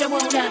toes, and I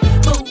wanna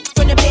move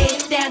from the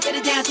bed down to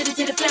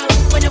the floor.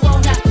 When I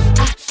wanna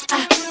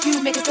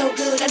you make it so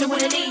good I don't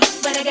wanna leave,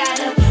 but I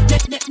gotta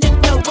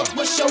know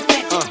what's your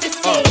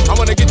fantasy. I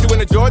wanna get you in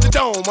the Georgia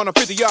Dome on a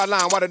 50-yard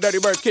line while the Dirty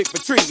Birds kick for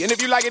tree. And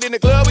if you like it in the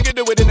club, we can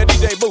do it in the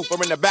DJ booth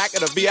or in the back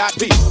of the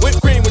VIP.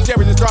 Whipped cream with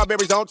cherries and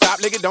strawberries on top.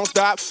 Lick it, don't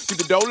stop. Keep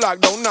the door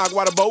locked, don't knock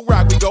while the boat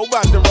rock. We go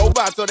bots and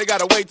robots, so they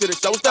gotta wait till the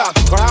show stops.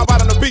 Or how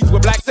about on the beach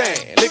with black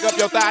sand? Lick up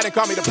your thigh and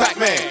call me the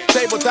Pac-Man.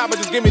 Tabletop and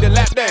just give me the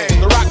lap dance.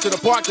 The rock to the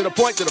park, to the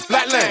point, to the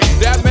flatland.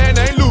 That man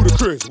ain't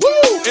ludicrous.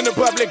 Woo! In the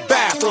public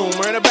bathroom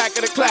or in the back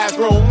of the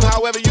classroom.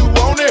 However you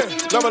want it.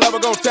 Lover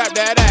gon' tap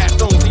that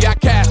ass on. See, I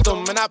cast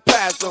them and I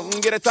pass them.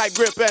 Get a tight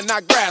grip and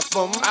I grasp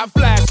them. I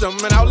flash them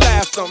and I'll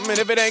last them. And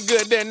if it ain't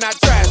good, then I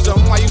trash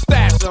them. While you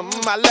stash them,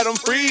 I let them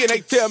free and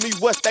they tell me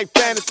what's they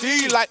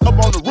fantasy. Like up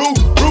on the roof.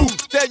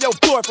 Tell your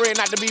boyfriend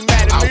not to be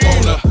mad at me. I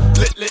wanna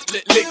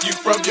lick you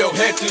from your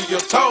head to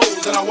your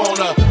toes, and I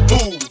wanna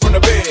move from the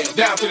bed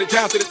down to the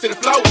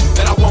floor,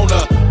 and I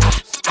wanna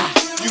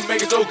you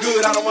make it so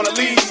good I don't wanna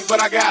leave,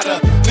 but I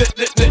gotta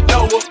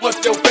know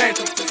what's your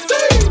fantasy.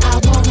 I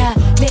wanna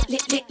lick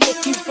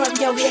you from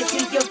your head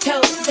to your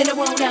toes, and I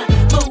wanna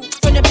move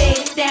from the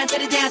bed down to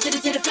the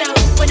floor.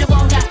 When I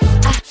wanna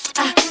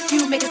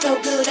you make it so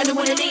good I don't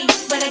wanna leave,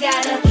 but I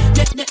gotta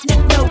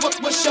know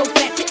what's your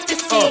fantasy.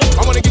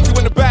 I wanna get you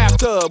in the bath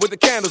tub with the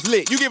candles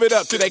lit. You give it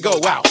up till they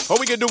go out. Or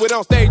we can do it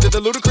on stage at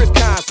the Ludacris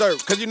concert,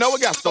 cause you know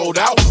it got sold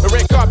out. The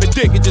red carpet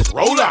dick, it just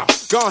roll out.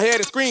 Go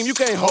ahead and scream, you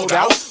can't hold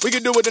out. We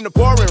can do it in the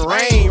pouring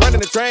rain, running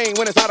the train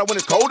when it's hot or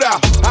when it's cold out.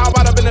 How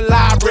about up in the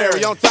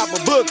library on top of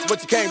books, but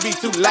you can't be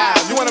too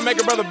loud. You wanna make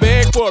a brother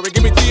beg for it,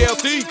 give me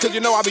TLC, cause you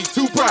know I be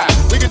too proud.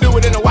 We can do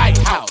it in the White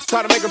House,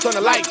 try to make them turn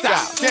the lights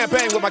out.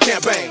 Champagne with my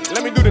campaign,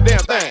 let me do the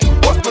damn thing.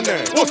 What's my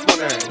name? What's my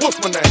name?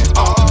 What's my name?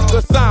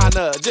 The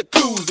sauna,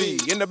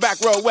 jacuzzi, in the back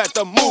row at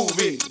the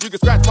movie. You can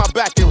scratch my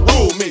back and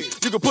rule me.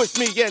 You can push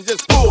me and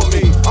just pull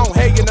me. On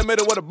hay in the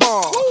middle of the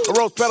barn, the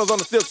rose petals on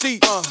the silk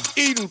sheet.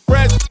 Eating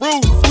fresh fruit,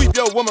 sweep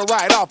your woman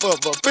right off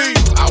of her feet.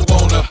 I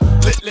wanna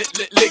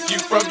lick you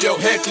from your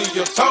head to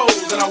your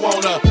toes, and I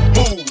wanna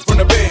move from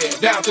the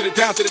bed down to the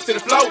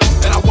floor,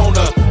 and I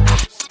wanna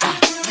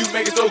you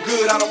make it so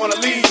good I don't wanna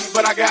leave,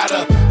 but I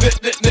gotta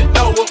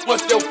know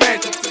what's your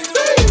fantasy.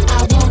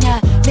 I wanna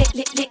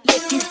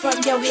lick you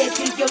from your head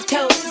to your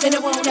toes, and I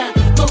wanna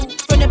move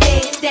from the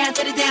bed down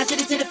to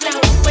the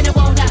floor. When I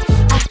wanna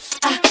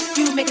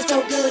you make it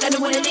so good I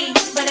don't wanna leave,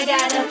 but I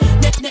gotta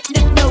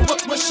know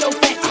what's your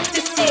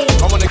fantasy.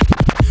 I wanna,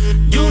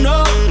 you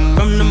know,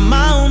 from the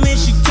moment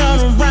she turn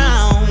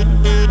around,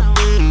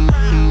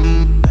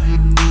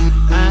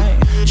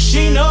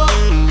 she know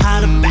how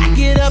to back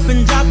it up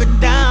and drop it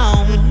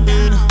down.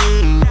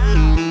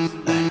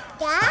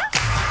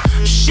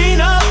 She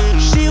know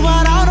she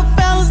what all the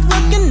fellas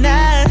looking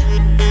at.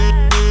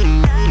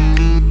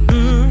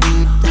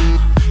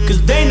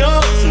 Cause they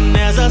know soon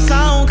as a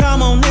song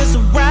come on, it's a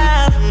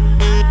rap.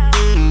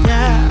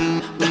 Yeah.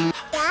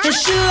 And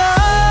she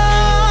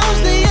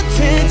loves the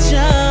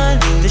attention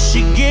that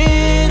she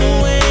get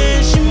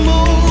when she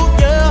move,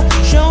 yeah.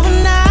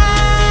 Showing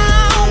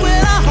out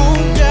with her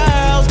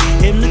homegirls,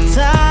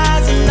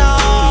 hypnotizing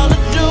all the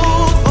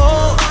dudes.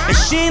 Oh, and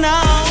she knows.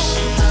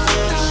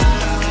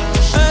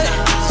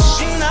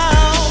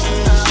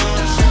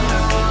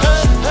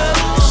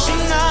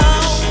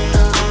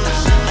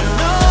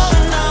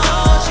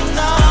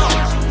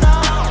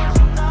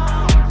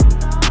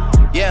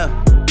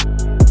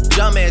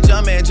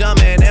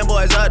 Jumpin', them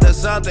boys up to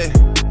something.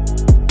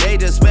 They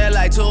just spent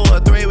like 2 or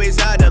 3 weeks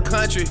out the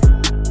country.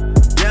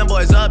 Them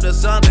boys up to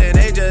something,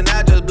 they just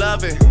not just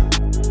bluffing.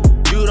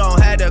 You don't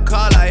have to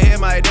call, I hear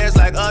my dance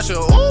like Usher,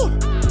 ooh.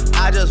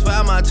 I just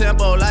found my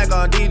tempo like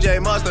on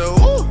DJ Mustard,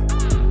 ooh.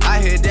 I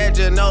hit that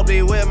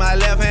Ginobili with my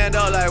left hand,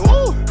 though, like,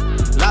 woo.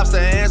 Lobster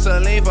and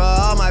saline for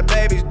all my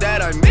babies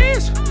that I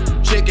miss.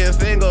 Chicken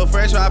finger,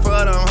 french fry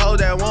for them hoes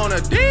that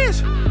wanna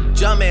dish.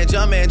 Jumpin',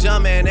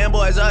 them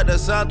boys up to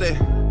something.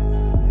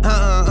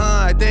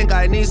 I think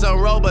I need some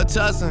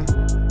Robitussin.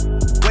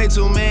 Way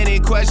too many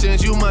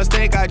questions, you must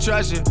think I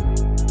trust you.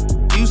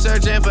 You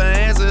searching for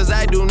answers,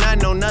 I do not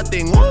know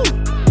nothing, woo.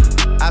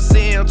 I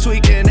see him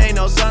tweaking, they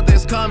know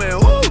something's coming,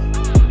 woo.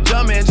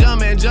 Jumpin',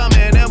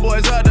 them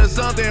boys up to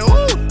something,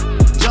 woo.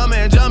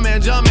 Jumpin',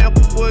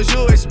 what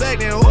you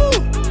expecting, woo.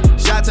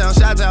 Shot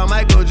town,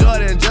 Michael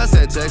Jordan just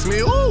said text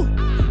me, woo.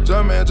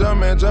 Jumpin'.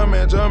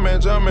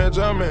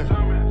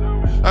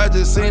 I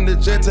just seen the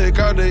jet take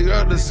out, they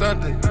up to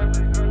something.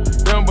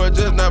 Them boys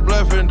just not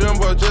bluffing,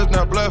 Jumpin',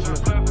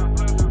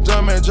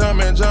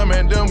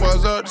 them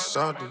boys up to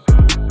something.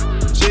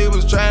 She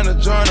was trying to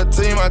join the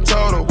team, I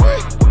told her,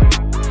 wait.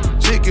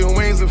 Chicken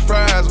wings and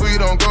fries, we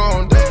don't go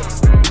on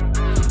dates.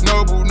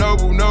 Nobu.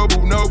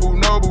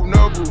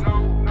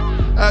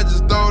 I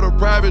just throw the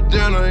private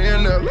dinner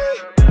in LA.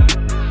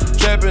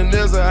 Trapping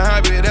is a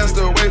hobby, that's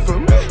the way for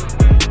me.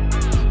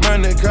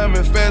 Money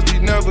coming fast, we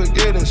never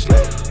getting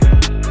sleep.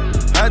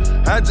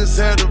 I just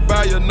had to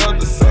buy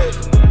another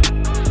safe.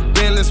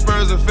 Bentley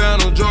Spurs and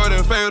Phantom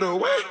Jordan fade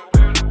away.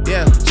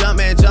 Yeah,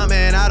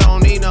 jumpin', I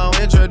don't need no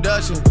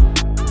introduction.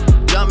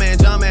 Jumpin',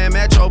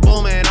 Metro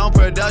boomin' on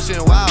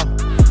production, wow.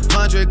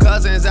 100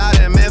 cousins out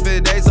in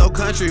Memphis, they so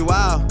country,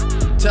 wow.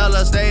 Tell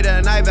her stay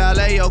the night,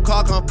 valet your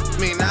car, come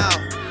me now.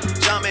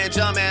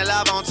 Jumpin',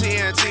 live on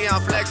TNT,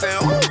 I'm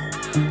flexin', ooh.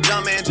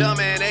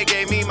 Jumpin', they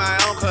gave me my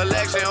own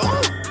collection,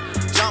 ooh.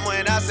 Jump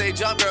when I say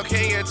jump, girl,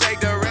 can you take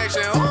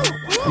direction, ooh.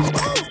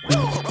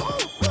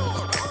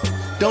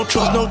 Don't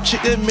trust no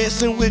chick that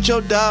messing with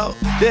your dog,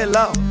 that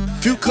law.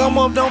 If you come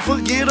up, don't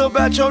forget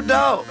about your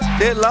dog,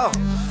 that law.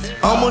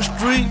 I'm a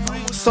street,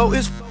 so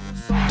it's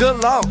the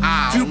law.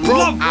 If you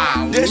broke,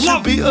 that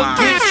should be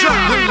against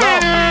the law.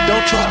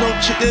 Don't trust no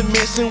chick that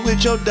messing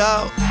with your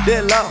dog,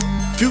 that law.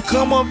 If you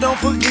come up, don't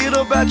forget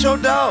about your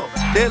dog,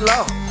 that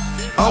law.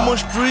 I'm a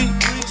street,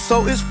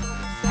 so it's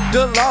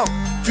the law.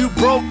 If you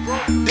broke,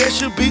 that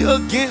should be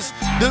against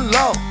the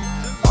law.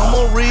 I'm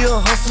a real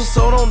hustler,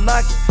 so don't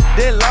knock it,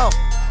 that law.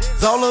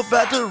 It's all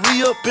about the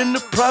re-up and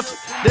the profit,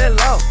 that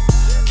law.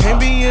 Can't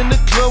be in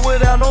the club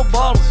without no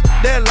ballers,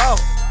 that law.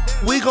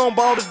 We gon'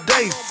 ball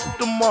today,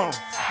 tomorrow,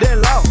 that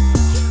law.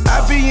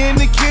 I be in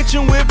the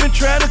kitchen whipping,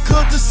 trying to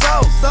cook the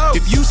sauce.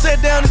 If you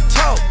sat down and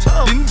talk,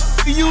 then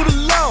you the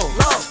law.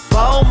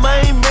 Ball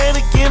main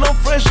mannequin, I'm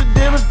fresher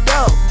than a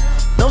dog.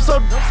 I'm so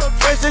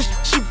fresh that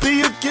she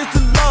be against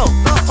the law.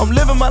 I'm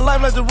living my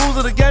life like the rules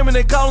of the game and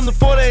they call them the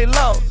 48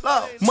 laws.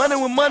 Money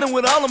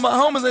with all of my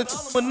homies and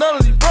with none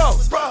of these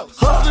bros.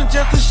 Hustling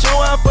just to show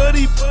out for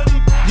these.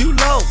 You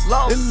lost.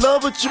 In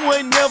love but you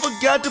ain't never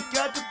got the.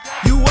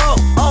 You off.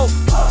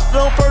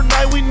 On first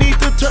night we need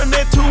to turn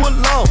that to a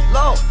law.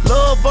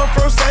 Love on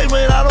first sight,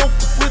 man, I don't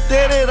with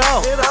that at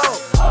all.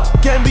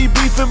 Can't be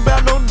beefing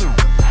about no new.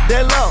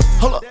 That law.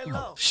 Hold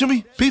up. Should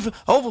be beefing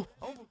over.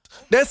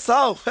 That's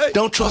all. Hey.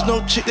 Don't trust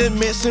no chick that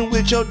messing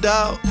with your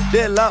dog.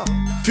 That law.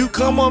 If you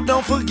come up,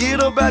 don't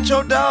forget about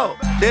your dog.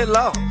 That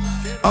law.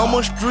 I'm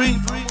on street,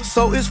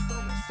 so it's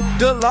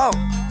the law.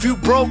 If you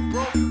broke,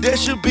 that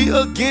should be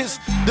against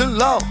the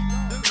law.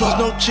 Trust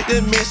no chick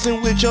that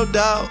messing with your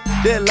dog.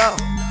 That law.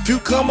 If you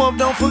come up,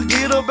 don't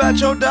forget about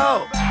your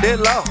dog. That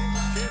law.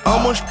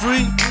 I'm on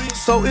street,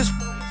 so it's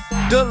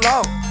the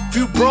law. If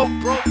you broke,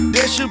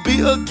 that should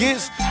be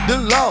against the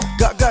law.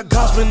 Got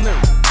gospel news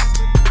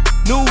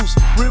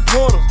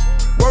reporters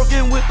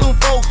working with them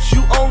folks. You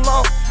on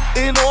law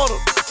in order.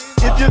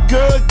 If your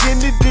girl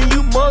getting it, then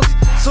you must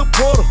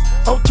support her.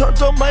 I'm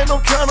turned up, man. I'm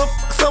tryna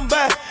fuck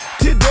somebody.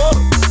 His daughter.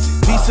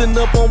 Piecing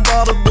up on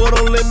bottles, boy.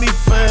 Don't let me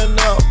find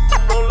out.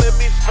 Don't let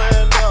me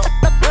find out.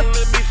 Don't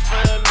let me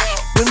find out.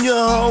 Them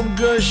your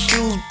homegirl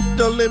shoes.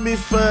 Don't let me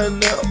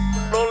find out.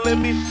 Don't let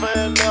me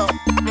find out.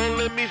 Don't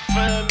let me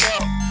find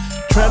out.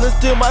 Tryna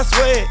steal my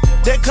swag.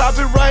 That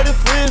copyright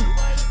infringement.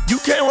 You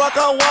can't rock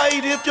out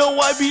white if your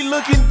wife be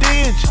looking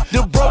dingy.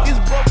 The broke is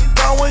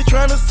always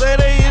tryna say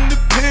they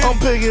independent. I'm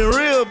picking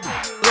real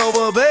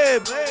over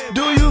bad.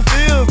 Do you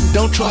feel me?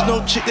 Don't trust no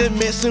chick that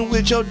messing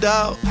with your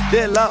dog.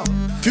 That law.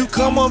 If you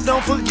come up,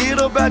 don't forget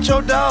about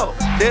your dog.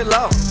 That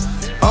law.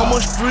 I'm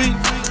on street,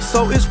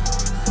 so it's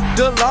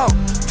the law.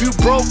 If you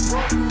broke,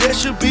 that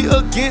should be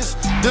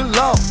against the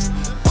law.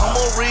 I'm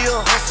a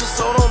real hustler,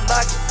 so don't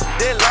knock it.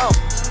 That law.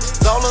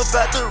 It's all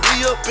about the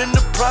re-up in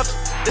the profit.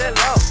 That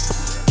law.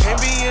 Can't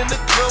be in the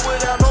club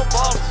without no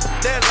ballers.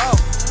 That law.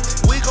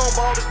 We gon'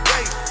 ball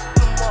today.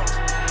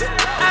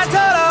 I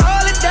told her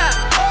hold it down.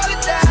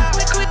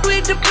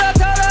 Quick the blood,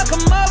 told her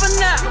come over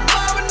now.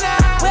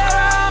 Where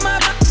are all my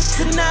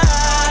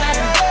tonight?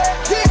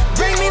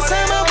 Bring me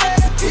some of it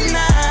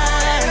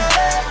tonight.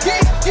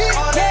 Yeah,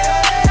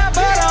 I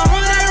bought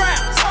 100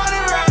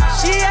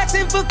 rounds. She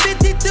asking for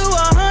 50 to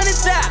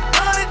 100,000.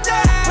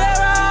 Where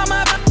are all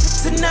my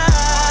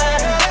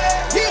tonight?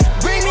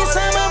 Bring me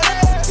some of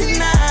it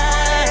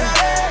tonight.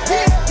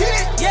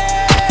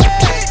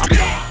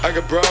 Yeah. I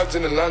got broads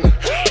in Atlanta.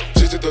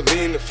 Just to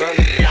lean the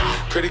family.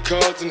 Credit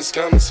cards in the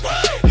scammers.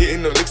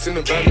 Hitting the licks in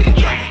the van.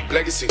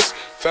 Legacies,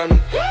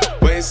 family.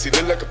 Wait and see,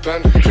 look like a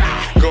panda.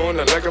 Going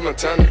out like a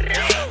Montana.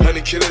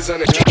 Honey killers on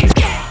the hand.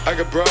 I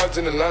got broads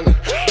in Atlanta.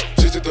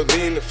 Just to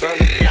lean the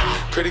family.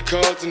 Credit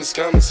cards in the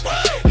scammers.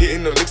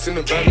 Hitting the licks in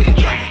the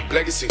van.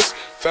 Legacies,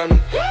 family.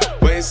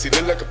 Wait and see,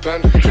 look like a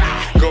panda.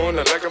 Going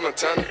out like a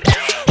Montana.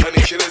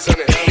 Honey killers on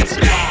the hands.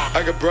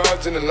 I got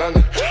broads in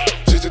Atlanta.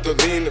 Just to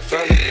lean the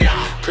family.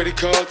 Credit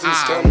cards and the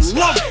scammers.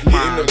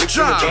 Hitting the licks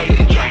in the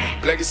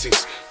van.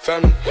 Legacies,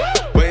 family.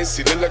 Wait and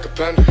see, look like a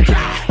panda.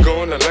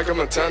 Going out like a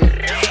Montana.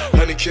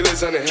 Honey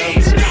killers on the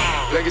hands.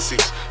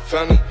 Legacies,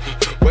 family.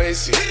 Wait and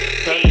see,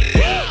 family.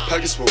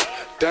 Pockets full,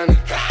 Danny.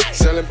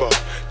 Selling ball,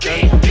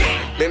 candy.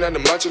 Man on the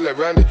macho like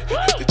Randy.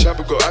 The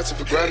chopper go out to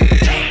for granted.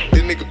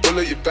 This nigga pull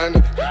up your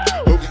bandit.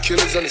 Hope the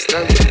killers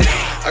understand it.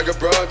 I got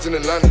broads in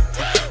Atlanta.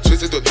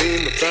 Twisted to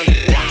lean the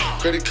family.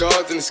 Credit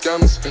cards and the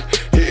scammers.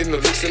 Hitting the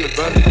licks in the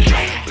van.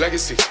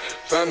 Legacies,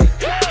 family.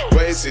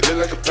 Wait and see, look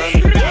like a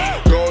panda.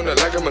 Going out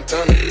like a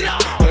Montana.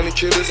 Honey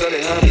killers on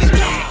their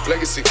hands.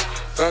 Legacy,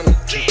 family.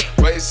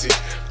 Wait and see,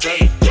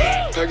 family.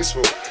 Package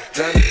full,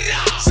 Danny.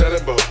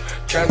 Selling ball,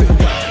 candy.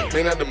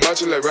 Man out the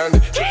macho like Randy.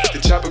 The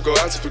chopper go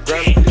out to for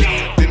granted.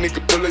 This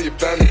nigga pull up your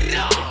bandit.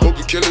 Hope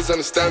the killers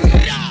understand me.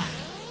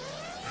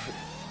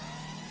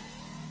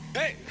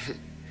 Hey.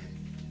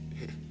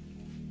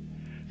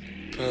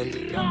 Panda.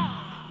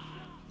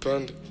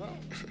 Panda.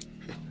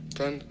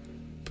 Panda.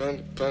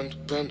 Panda, panda,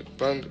 panda,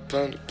 panda,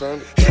 panda, panda,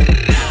 panda.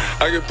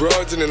 I get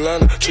broads in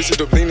Atlanta,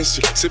 twisted up lean and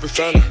shit, sippin'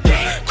 fountain.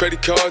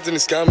 Credit cards in the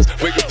scammers,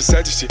 wake up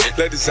Versace shit,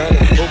 like designer,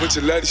 whole bunch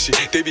of ladder shit.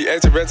 They be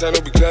acting rats, I know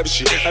we clapping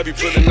shit. I be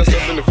pulling us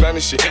up in the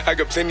finest shit. I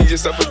got plenty of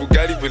stuff with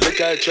Bugatti, but look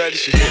how I tried this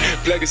shit.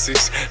 Black is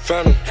 6,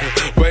 found him,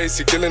 why is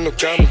he killing no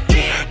comma?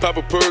 Pop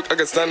a perk, I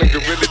got signed a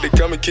gorilla, they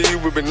come and kill you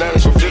with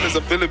bananas. For feelings,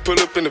 I feel it, pull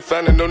up in the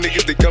fountain. No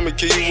niggas, they come and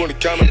kill you on the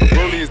comment. But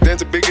Broly is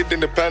dancing bigger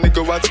than the pound, they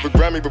go out to the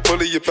Grammy, but pull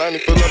it, your pound,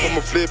 fill up,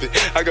 I'ma flip it.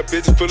 I got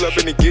bitches pull up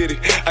and they get it.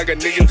 I got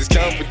niggas that's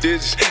counting for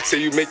digits. Say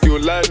you make you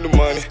a lot of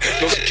money.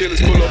 No some killers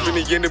pull up in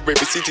the end of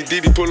baby.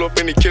 CTDD pull up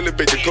in the killer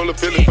baby. Call a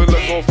feeling, pull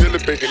up, gon' feel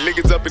it, baby.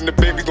 Niggas up in the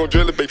baby, gon'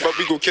 drill it, baby. Fuck,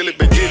 we gon' kill it,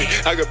 baby. Get it.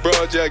 I got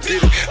broads, yeah, I get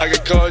it. I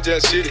got cars, yeah, I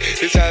shit it.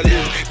 This how I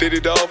live. Did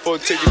it all for a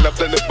ticket. I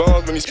play the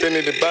bombs when he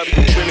spinning the Bobby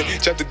gon' trend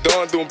it. Chop the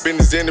dawn, doing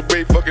business in the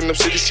break. Fucking up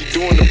shit, she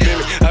doing the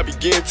feeling. I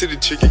begin to the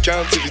chicken,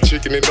 count to the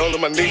chicken, and all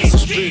of my niggas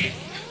are split.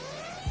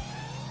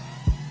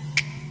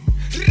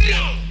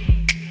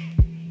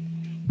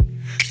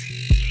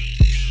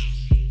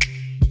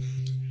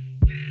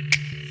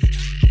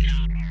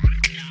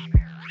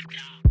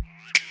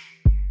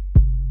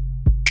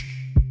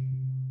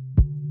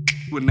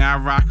 We're now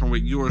rocking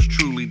with yours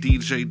truly,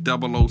 DJ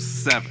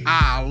 007.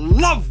 I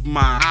love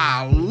my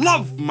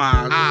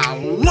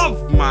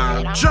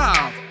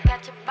job.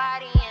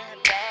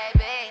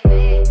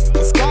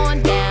 It's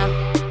going down.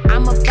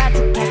 I'm about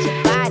to catch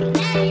your body.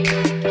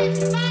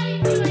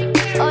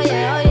 Oh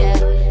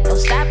yeah, don't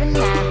stop it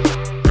now.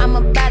 I'm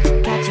about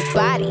to catch your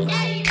body.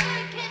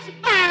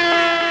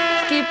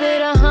 Keep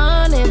it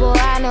 100, boy,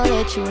 I know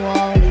that you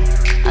want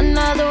it.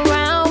 Another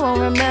round, won't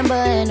remember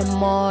in the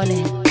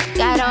morning.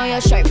 Got on your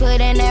shirt,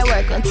 put in that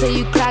work until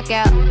you clock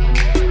out.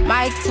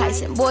 Mike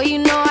Tyson, boy, you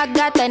know I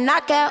got that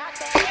knockout.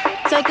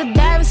 Take a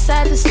dive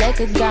inside this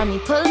liquor, got me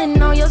pulling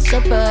on your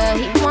zipper.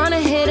 He wanna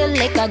hit a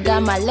lick, I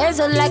got my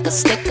laser like a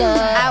sticker.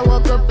 I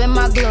woke up in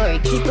my glory,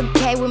 keep a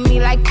K with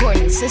me like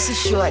Courtney, sister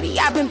shorty.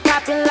 I've been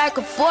popping like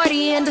a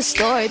 40 in the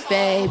story,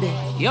 baby.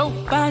 Your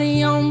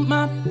body on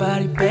my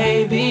body,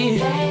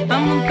 baby.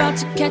 I'm about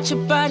to catch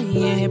your body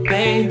in here,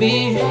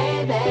 baby.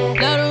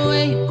 Love the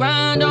way you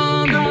grind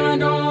on me.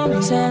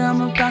 Said I'm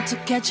about to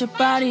catch your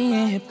body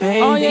in here,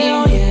 baby. Oh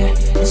yeah,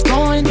 it's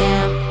going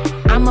down.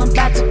 I'm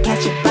about to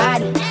catch your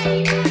body.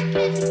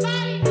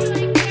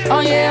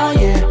 Oh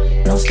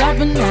yeah, no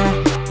stopping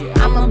now.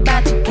 I'm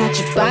about to catch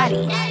your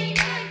body.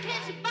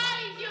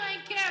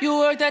 You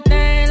work that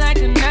thing like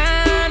a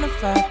 9 to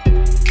 5.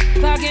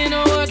 Clocking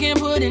the work and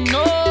putting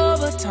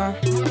overtime.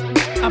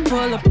 I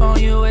pull up on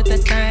you with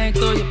that thing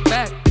through your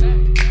back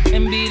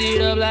and beat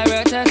it up like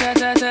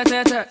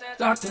rat-tat-tat-tat-tat-tat.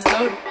 Locked and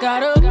loaded,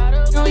 got up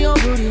on your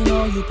booty,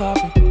 know you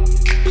poppin'.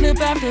 Clip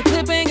after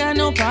clip, ain't got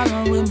no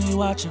problem with me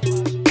watching.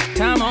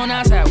 Time on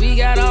outside, we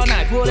got all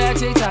night, pull that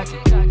TikTok.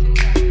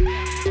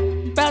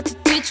 About to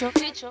teach you,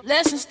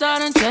 lesson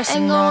start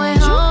undressing. Ain't going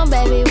home,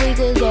 baby, we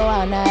could go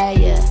all night,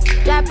 yeah.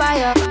 Drop by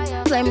your,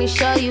 let me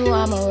show you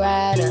I'm a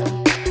rider.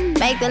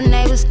 Make the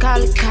neighbors call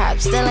the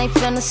cops, still ain't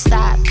finna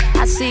stop.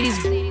 I see these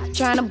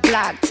tryna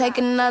block, take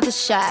another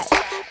shot.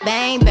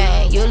 Bang,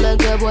 bang, you look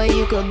good, boy,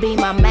 you could be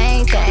my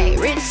main thing.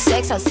 Rich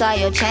sex, I saw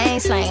your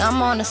chain slang,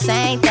 I'm on the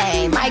same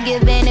thing. Might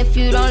give in if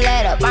you don't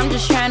let up, I'm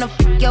just tryna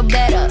fuck your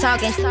better.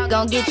 Talking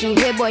gon' get you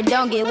hit, boy,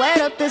 don't get wet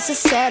up, this is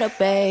setup,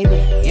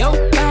 baby. Your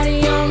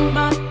body on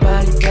my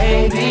body,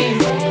 baby.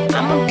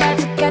 I'm about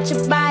to catch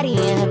your body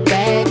in her,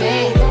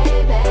 baby.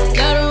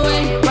 Love the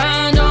way you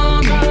grind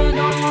on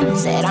me.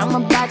 Said I'm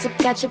about to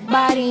catch your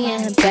body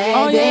in her, baby.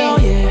 Oh yeah,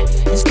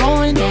 it's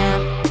going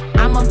down.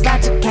 I'm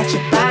about to catch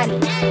your body.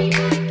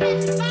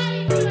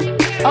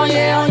 Oh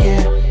yeah,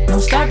 no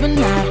stopping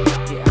now.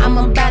 I'm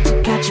about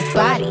to catch your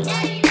body.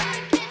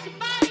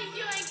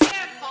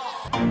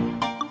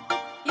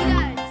 You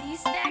got a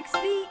D-Stacks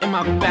beat? In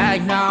my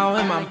bag now,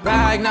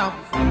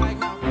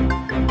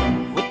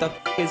 What the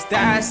f is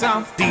that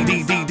sound?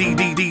 DJ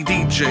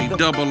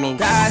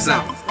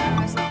 007.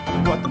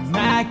 Brought the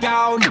Mac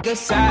out, nigga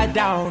side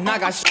down. I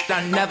got shit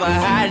I never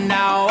had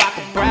now. I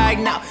can brag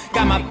now.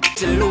 Got my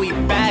bitch a Louis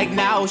bag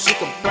now. She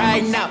can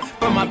brag now.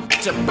 Put my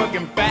bitch a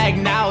Birkin bag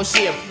now.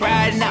 She a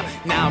bride now.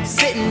 Now I'm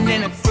sitting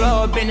in a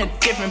club in a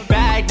different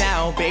bag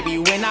now. Baby,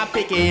 when I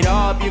pick it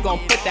up, you gon'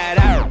 put that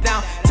out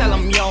down. Tell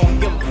them you don't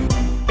give a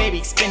f.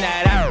 Baby, spin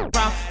that out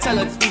round. Tell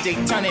her DJ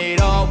turn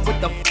it up with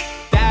the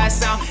that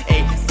sound.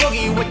 Ayy,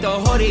 boogie with the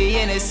hoodie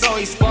and it's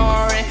always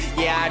sparring.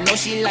 Yeah, I know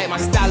she like my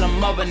style, of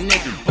mother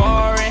nigga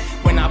boring.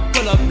 When I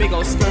pull up big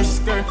ol'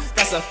 skirt,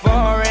 that's a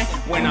foreign.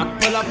 When I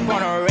pull up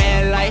on a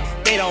red light,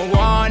 they don't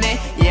want it.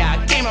 Yeah,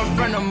 I came up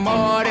from the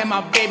mud and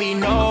my baby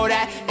know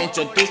that.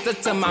 Introduced her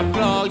to my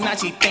plug, now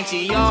she thinks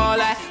she all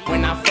that.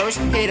 When I first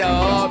hit her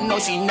up, no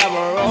she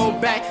never rolled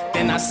back.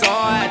 Then I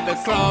saw her at the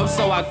club,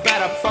 so I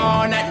got up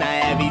on that. Now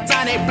every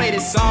time they play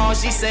this song,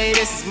 she say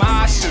this is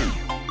my shit.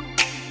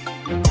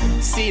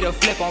 See the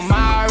flick on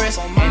my wrist,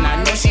 and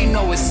I know she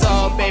know what's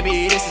up,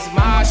 baby, this is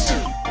my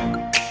shit.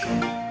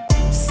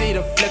 See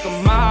the flick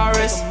on my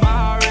wrist,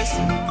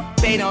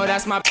 they know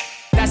that's my,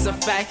 that's a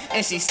fact,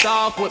 and she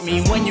stalk with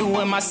me. When you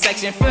in my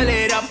section, fill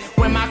it up,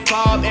 when my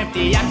club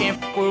empty, I can't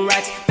f with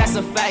rats, that's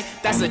a fact,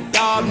 that's a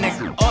dog,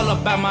 nigga. All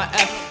about my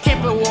F,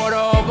 can't put water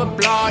over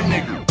blood,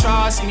 nigga.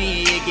 Trust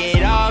me, it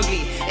get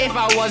ugly. If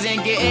I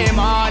wasn't getting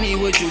money,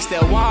 would you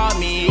still want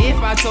me? If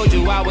I told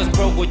you I was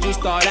broke, would you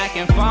start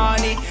acting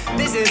funny?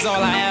 This is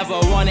all I ever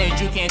wanted,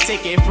 you can't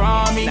take it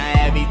from me. Now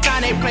every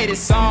time they play this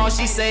song,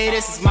 she say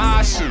this is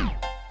my shit.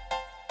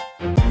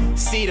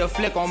 See the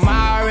flick on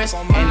my wrist,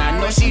 and I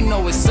know she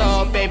know what's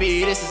up,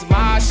 baby, this is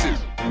my shit.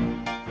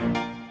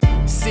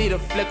 See the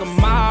flick on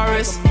my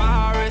wrist.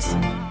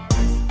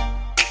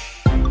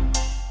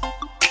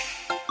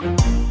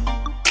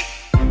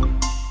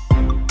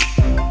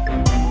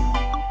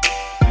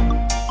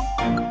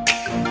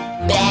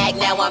 Bag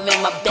now, I'm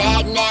in my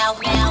bag now.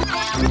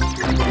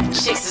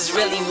 Chicks is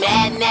really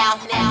mad now.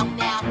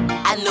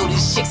 I know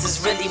these chicks is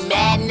really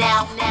mad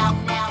now.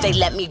 They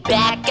let me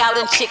back out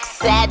and chicks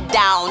sat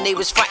down. They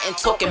was frontin'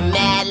 talking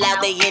mad loud.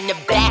 They in the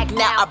back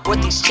now. I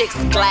brought these chicks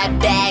glad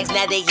bags.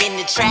 Now they in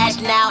the trash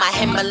now. My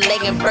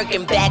Himalayan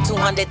Birkin bag,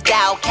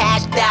 200,000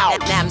 cash down.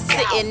 Now I'm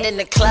sitting in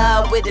the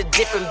club with a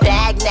different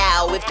bag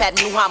now. If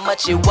Pat knew how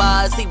much it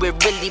was, he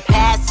would really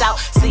pass out.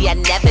 See, I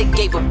never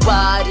gave a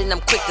bud and I'm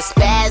quick to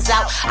spaz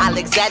out. I'll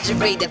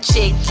exaggerate a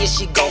chick, yeah,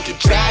 she gon' get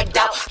dragged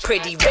out.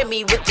 Pretty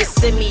Remy with the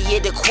semi, yeah,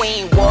 the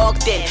queen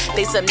walked in.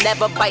 They some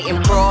never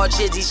biting broad,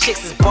 yeah, these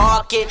chicks is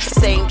barking.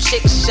 Same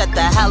chicks shut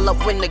the hell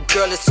up when the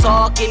girl is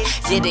talking.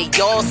 Yeah, they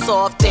all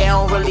soft, they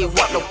don't really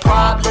want no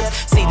problems.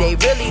 See, they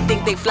really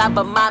think they fly,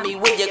 but mommy,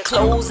 where your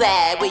clothes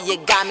at? Where your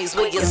gummies,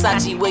 where your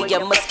Sachi, where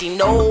your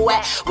Moschino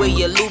at? Where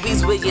your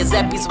Lubies, where your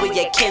Zeppies, where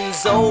your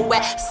Kenzo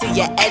at? See,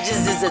 your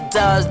edges is a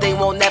does, they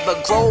won't never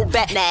grow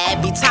back. Now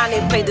every time they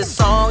play the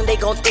song, they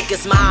gon' think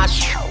it's my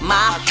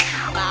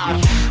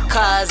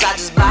cause I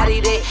just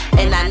bodied it,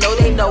 and I know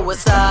they know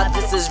what's up.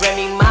 This is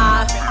Remy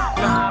Ma.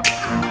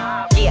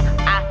 Yeah,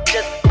 I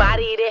just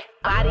bodied it.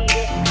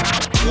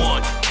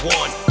 1,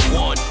 1,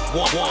 1,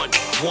 1,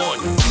 1,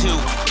 2,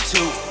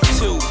 2,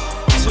 2,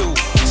 2,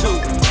 2,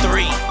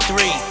 3,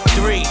 3,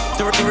 3,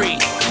 3,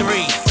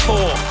 3,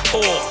 4,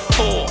 4,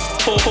 4,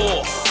 4,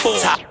 4,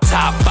 4.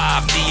 Top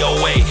 5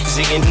 DOA,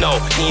 Ziggy no,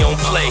 he don't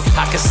play.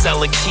 I can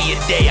sell a key a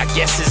day, I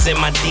guess it's in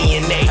my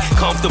DNA.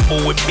 Comfortable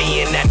with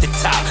being at the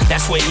top,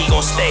 that's where he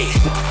gon' stay.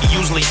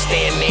 Usually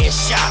stand there and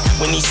shot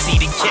when he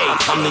see the K.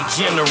 I'm the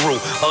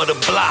general of the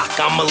block,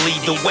 I'ma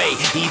lead the way.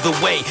 Either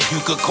way, you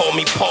could call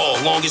me Paul,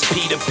 long as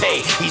Peter pay.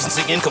 He's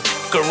Ziggin could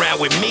fuck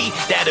around with me,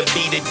 that'll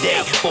be the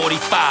day.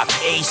 45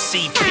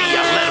 ACP,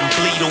 I let him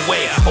bleed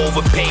away.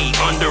 Overpaid,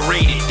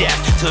 underrated, death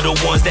to the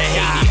ones that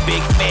hate it.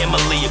 Big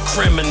family of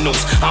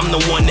criminals, I'm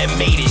the one that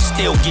made it.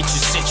 Still get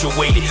you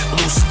situated,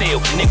 blue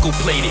steel, nickel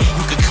plated.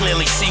 You can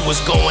clearly see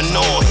what's going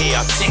on here,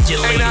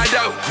 articulated. Ain't I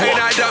dope?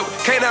 Ain't I dope?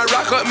 Can I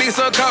rock up me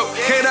some coke?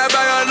 Can I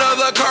buy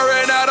another car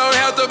and I don't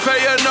have to pay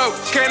a note?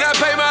 Can I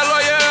pay my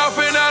lawyer off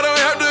and I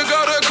don't have to go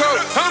to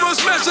court? I'ma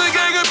smash a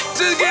gang of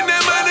bitches, get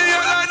that money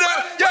all I know.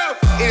 Yo,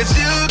 if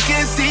you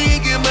can see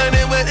good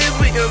money, what is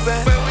we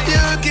about?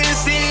 You can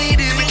see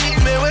the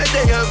man, what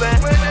they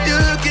about?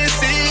 You can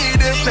see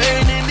the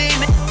pain in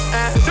the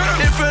eye.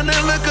 In front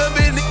of look up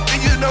in the,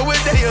 you know what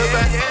they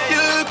about.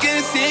 You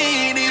can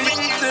see the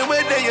reason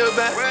what they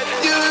about.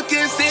 You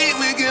can see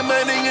we get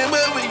money and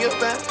what we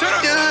about.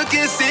 You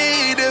can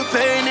see the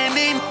pain in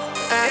the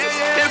eyes.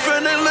 In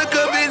front of look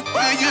up in,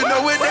 you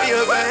know what they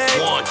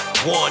about. 1,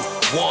 1,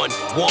 1,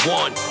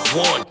 1,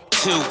 1,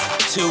 2,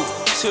 2,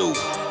 2,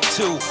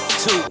 2,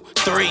 2,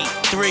 3,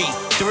 3,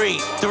 3,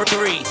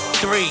 3,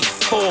 3,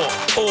 4,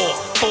 4,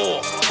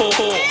 4, 4,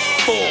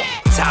 4.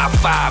 Top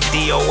 5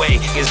 DOA,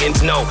 cause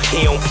ins know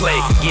he don't play.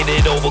 Get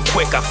it over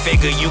quick, I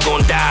figure you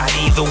gon' die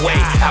either way.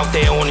 Out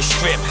there on the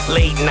strip,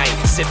 late night,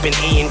 sipping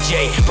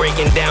E&J,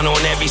 breaking down on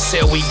every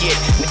sale we get.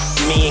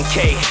 Me and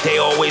K, they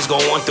always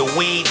gon' want the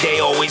weed, they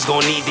always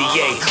gon' need the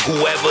yay.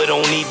 Whoever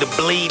don't need to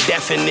bleed,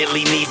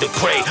 definitely need to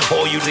pray.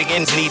 All you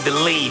niggas need to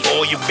leave,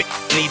 all you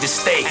need to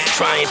stay.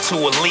 Trying to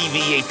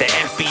alleviate the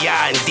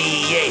FBI and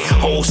DEA.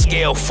 Whole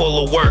scale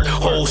full of work,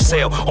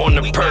 wholesale on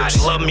the perks.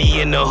 Love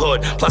me in the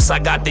hood, plus I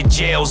got the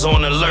jails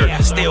on alert.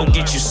 Still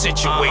get you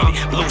situated,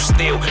 blue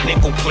steel,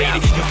 nickel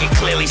plated. You can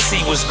clearly see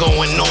what's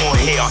going on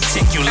here,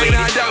 articulated. Ain't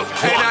I dope?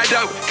 Ain't I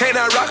dope? Can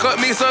I rock up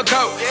me some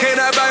coke?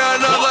 Can I buy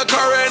another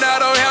car and I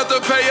don't have to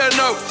pay a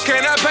note?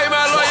 Can I pay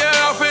my lawyer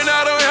off and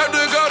I don't have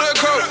to go to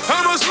court?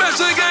 I'ma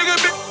smash a gang of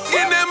bitches,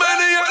 get that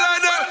money all I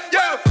know.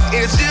 Yo,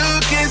 if you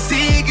can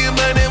see good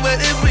money, what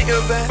is we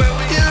about?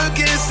 You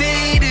can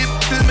see the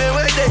bitches, man,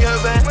 what they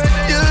about?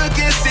 You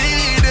can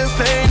see the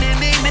pain in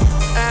the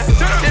eyes.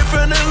 In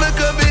front of look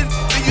up in,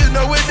 you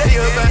know what they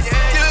about.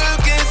 You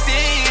can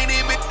see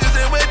the bitches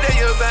and what they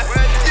about.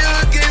 You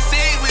can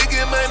see we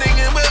get money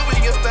and what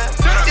we about.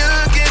 You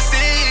can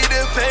see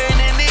the pain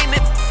in the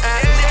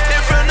eyes.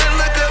 In front of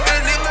look up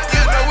in,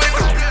 you know what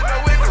they about.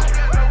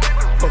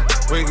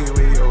 Wiggy,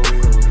 wiggy, oh,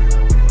 wiggy,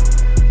 wiggy.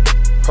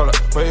 Hold up,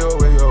 way oh,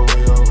 way oh,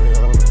 way oh, way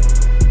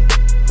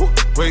oh.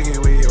 Wiggy,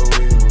 wiggy, oh,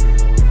 wiggy,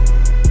 wiggy.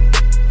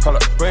 Hold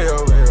up, way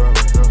oh, way oh,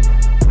 way oh.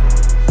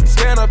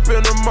 Stand up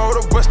in the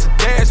motor, bust the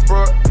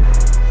dashboard.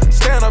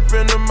 Stand up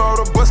in the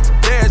motor, bust the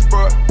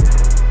dashboard.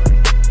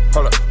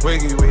 Hold up,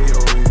 wiggy, wiggy, oh,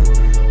 wiggy,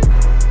 wiggy.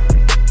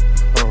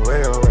 Oh,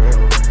 way oh, way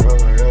oh, way oh,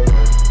 way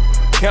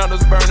oh.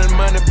 Candles burning,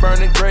 money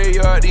burning,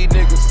 graveyard, these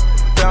niggas.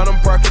 Found them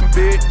parking,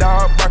 big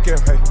dog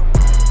barking, hey.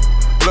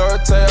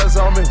 Blood tails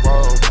on me, whoa,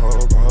 whoa,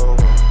 whoa,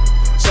 whoa.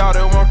 Shawty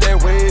want that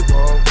wave,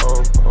 whoa,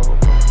 whoa, whoa,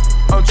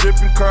 whoa. I'm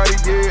dripping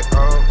Cartier,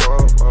 oh,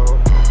 whoa, whoa.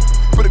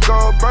 Put a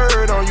gold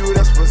bird on you,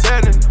 that's what's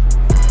happening.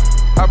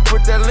 I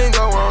put that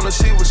lingo on her,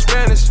 she was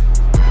Spanish.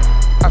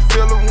 I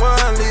fill a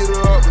 1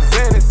 liter up with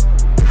Venice.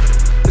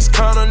 It's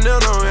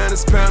continental and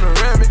it's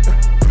panoramic.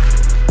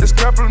 It's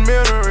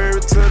complimentary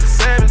to the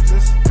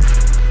sandwiches.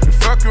 You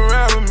fuck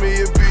around with me,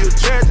 it'd be a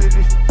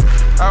tragedy.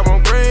 I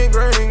want green,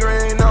 green,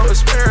 green, no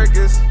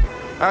asparagus.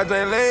 I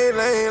think lay,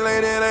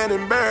 that ain't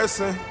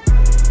embarrassing.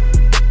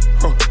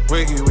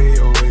 Wiggy, wiggy,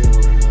 oh, wiggy, oh,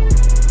 wiggy,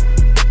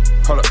 oh.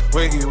 Hold up,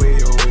 wiggy,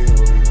 wiggy, wiggy,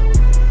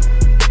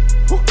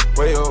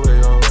 way over,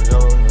 way over,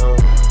 way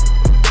over.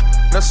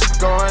 Now she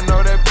going,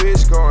 know that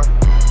bitch going.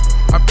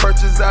 I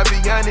purchased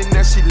Aviani,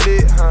 now she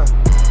lit, huh?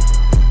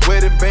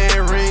 Wedding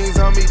band rings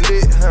on me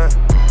lit, huh?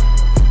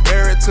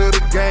 Married to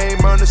the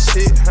game on the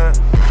shit, huh?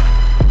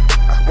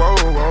 Whoa,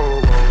 whoa,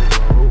 whoa,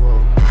 whoa, whoa.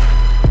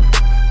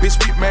 Bitch,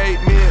 we made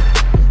men.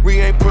 We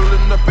ain't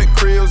pulling up at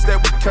cribs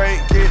that we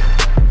can't get.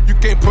 You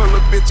can't pull a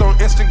bitch on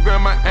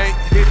Instagram, I ain't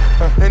hit.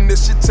 And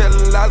this shit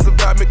telling lies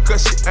about me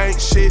cause she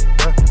ain't shit.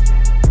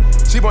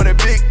 She wanted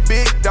big,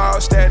 big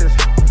dog status.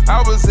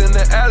 I was in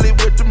the alley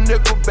with them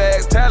nickel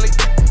bags, tally.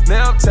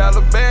 Now I'm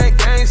Taliban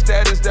gang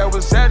status, that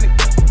was happening.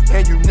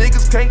 And you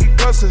niggas can't get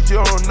close cause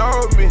you don't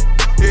know me.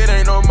 It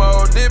ain't no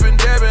more dipping,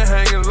 dabbing,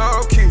 hanging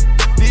low key.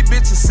 These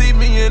bitches see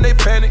me and they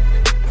panic.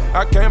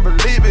 I can't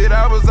believe it,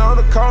 I was on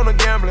the corner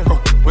gambling.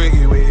 Oh,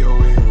 wiggy, wiggy, oh,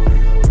 wiggy, wiggy.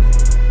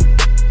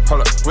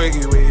 Hold up,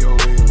 wiggy, wiggy, oh,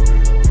 wiggy, wiggy.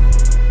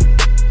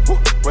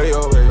 Way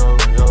oh, way oh,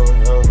 way oh,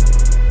 way oh.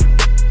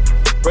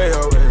 Way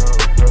oh, way oh,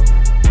 way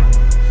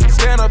oh.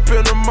 Stand up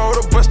in the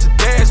motor, bust the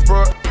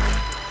dashboard.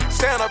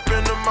 Stand up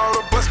in the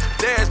motor, bust the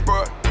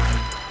dashboard.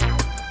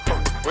 Oh,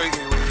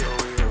 wiggy, wiggy, oh,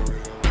 wiggy, oh,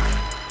 wiggy,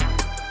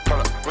 oh.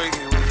 Hold up,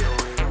 wiggy, wiggy, oh,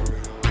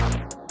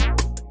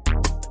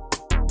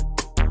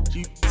 wiggy, oh.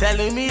 You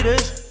telling me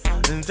this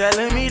and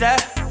telling me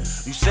that.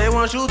 You say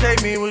once you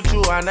take me with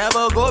you, I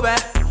never go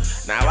back.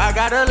 Now I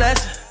got a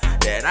lesson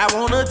that I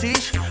wanna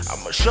teach.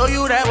 I'ma show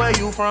you that where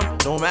you from,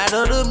 no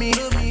matter to me.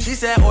 She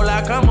said,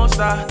 hola, como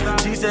esta?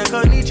 She said,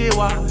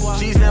 konnichiwa.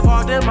 She said,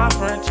 pardon my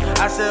French.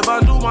 I said,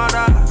 bonjour,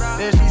 mara.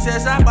 Then she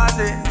said,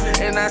 sabase.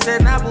 And I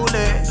said,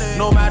 nabule.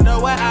 No matter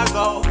where I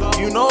go,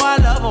 you know I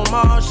love them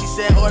all. She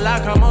said,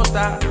 hola, como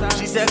esta?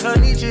 She said,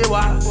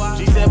 konnichiwa.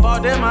 She said,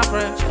 pardon my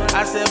French.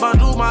 I said,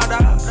 bonjour,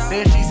 mara.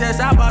 Then she said,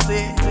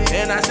 sabase.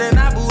 And I said,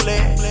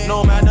 nabule.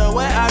 No matter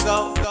where I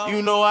go,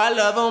 you know I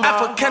love them all.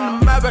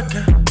 African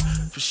American,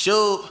 for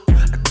sure.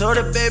 I told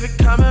her, baby,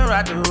 come and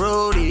ride the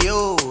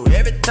rodeo.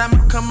 Every time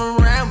I come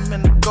around,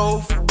 man, I go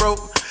for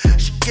broke.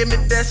 She give me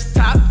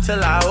desktop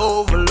till I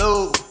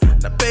overload.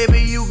 Now,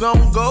 baby, you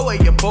gon' go where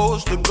you're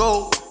supposed to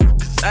go.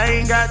 Cause I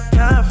ain't got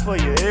time for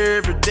you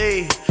every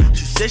day.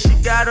 She said she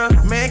got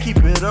a man, keep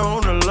it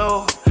on the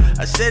low.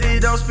 I said he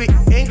don't speak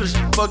English,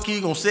 the fuck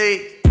he gon'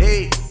 say?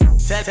 Hey,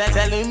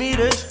 telling me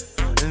this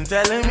and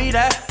telling me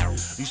that.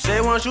 You say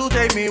once you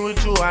take me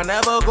with you, I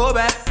never go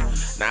back.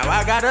 Now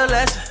I got a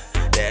lesson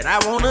that I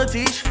wanna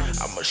teach.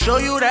 I'ma show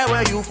you that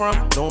where you from,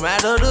 no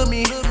matter to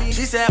me.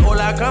 She said,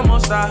 hola, como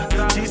esta?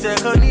 She said,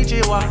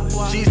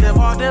 konnichiwa. She said,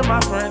 pardon my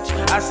French.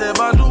 I said,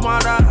 bonjour,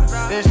 mara.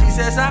 Then she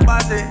said,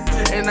 sabase.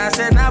 And I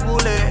said,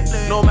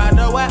 nabule. No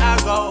matter where I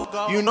go,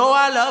 you know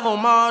I love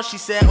them all. She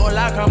said,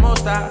 hola, como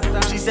esta?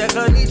 She said,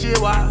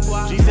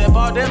 konnichiwa. She said,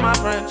 pardon my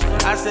French.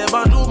 I said,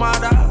 bonjour,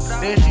 mara.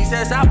 Then she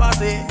said,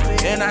 sabase.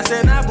 And I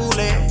said,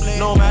 nabule.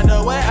 No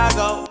matter where I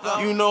go,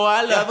 you know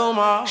I love them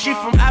all. She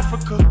from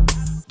Africa,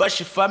 but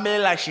she fuck me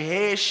like she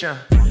Haitian.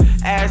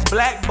 Ass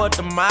black, but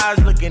the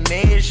eyes looking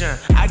Asian.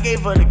 I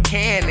gave her the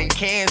can in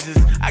Kansas.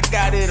 I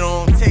got it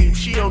on tape.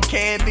 She don't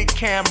care, big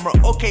camera.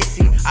 Okay,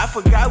 see, I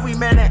forgot we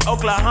met in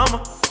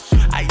Oklahoma.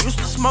 I used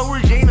to smoke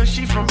Regina,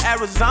 she from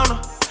Arizona.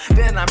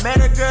 Then I met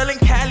a girl in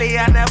Cali,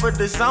 I never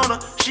disown her.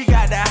 She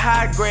got that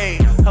high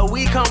grade, her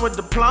weed come with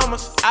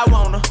diplomas. I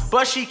want her,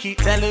 but she keep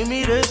telling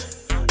me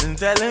this and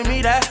telling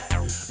me that.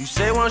 You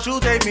say once you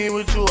take me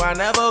with you, I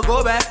never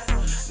go back.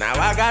 Now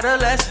I got a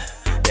lesson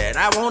that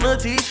I wanna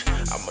teach.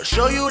 I'ma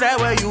show you that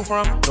where you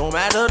from, no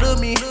matter to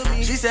me.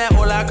 She said,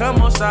 hola,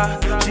 como esta?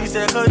 She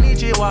said,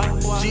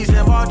 konnichiwa. She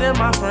said, pardon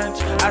my French.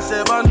 I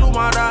said, bonjour,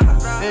 mara.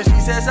 Then she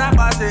said,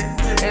 sabase.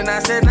 And I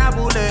said,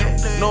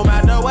 nabule. No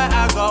matter where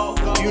I go,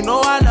 you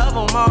know I love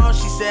them all.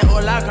 She said,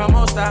 hola,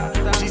 como esta?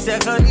 She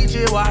said,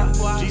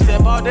 konnichiwa. She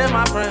said, pardon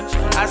my French.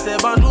 I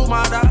said, bonjour,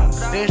 mara.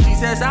 Then she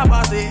said,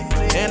 sabase.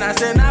 And I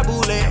said,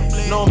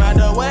 nabule. No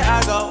matter where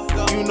I go,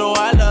 you know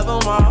I love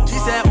them all. She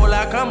said,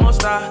 hola, como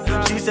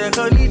esta? She said,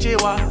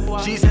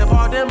 konnichiwa. She said,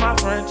 pardon my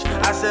French.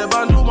 I said,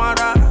 bonjour,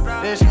 mara.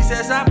 Then she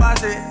said,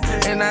 sabase.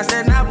 And I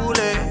said,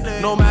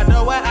 nabule. No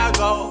matter where I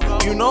go,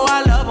 you know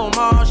I love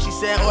them all. She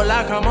said,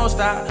 hola, como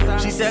esta?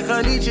 She said,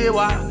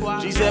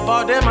 konnichiwa. She said,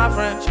 pardon my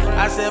French.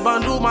 I said,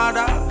 bonjour,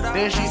 mara.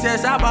 Then she said,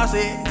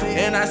 sabase.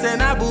 And I said,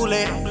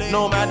 nabule.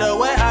 No matter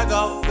where I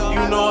go,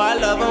 you know I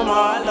love them all.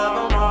 I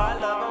love them all. I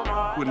love them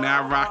all. We're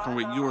now rocking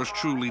with yours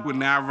truly. We're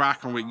now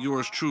rocking with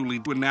yours truly.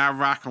 We're now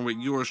rocking with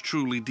yours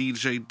truly,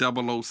 DJ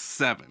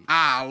 007.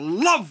 I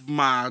love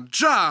my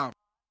job.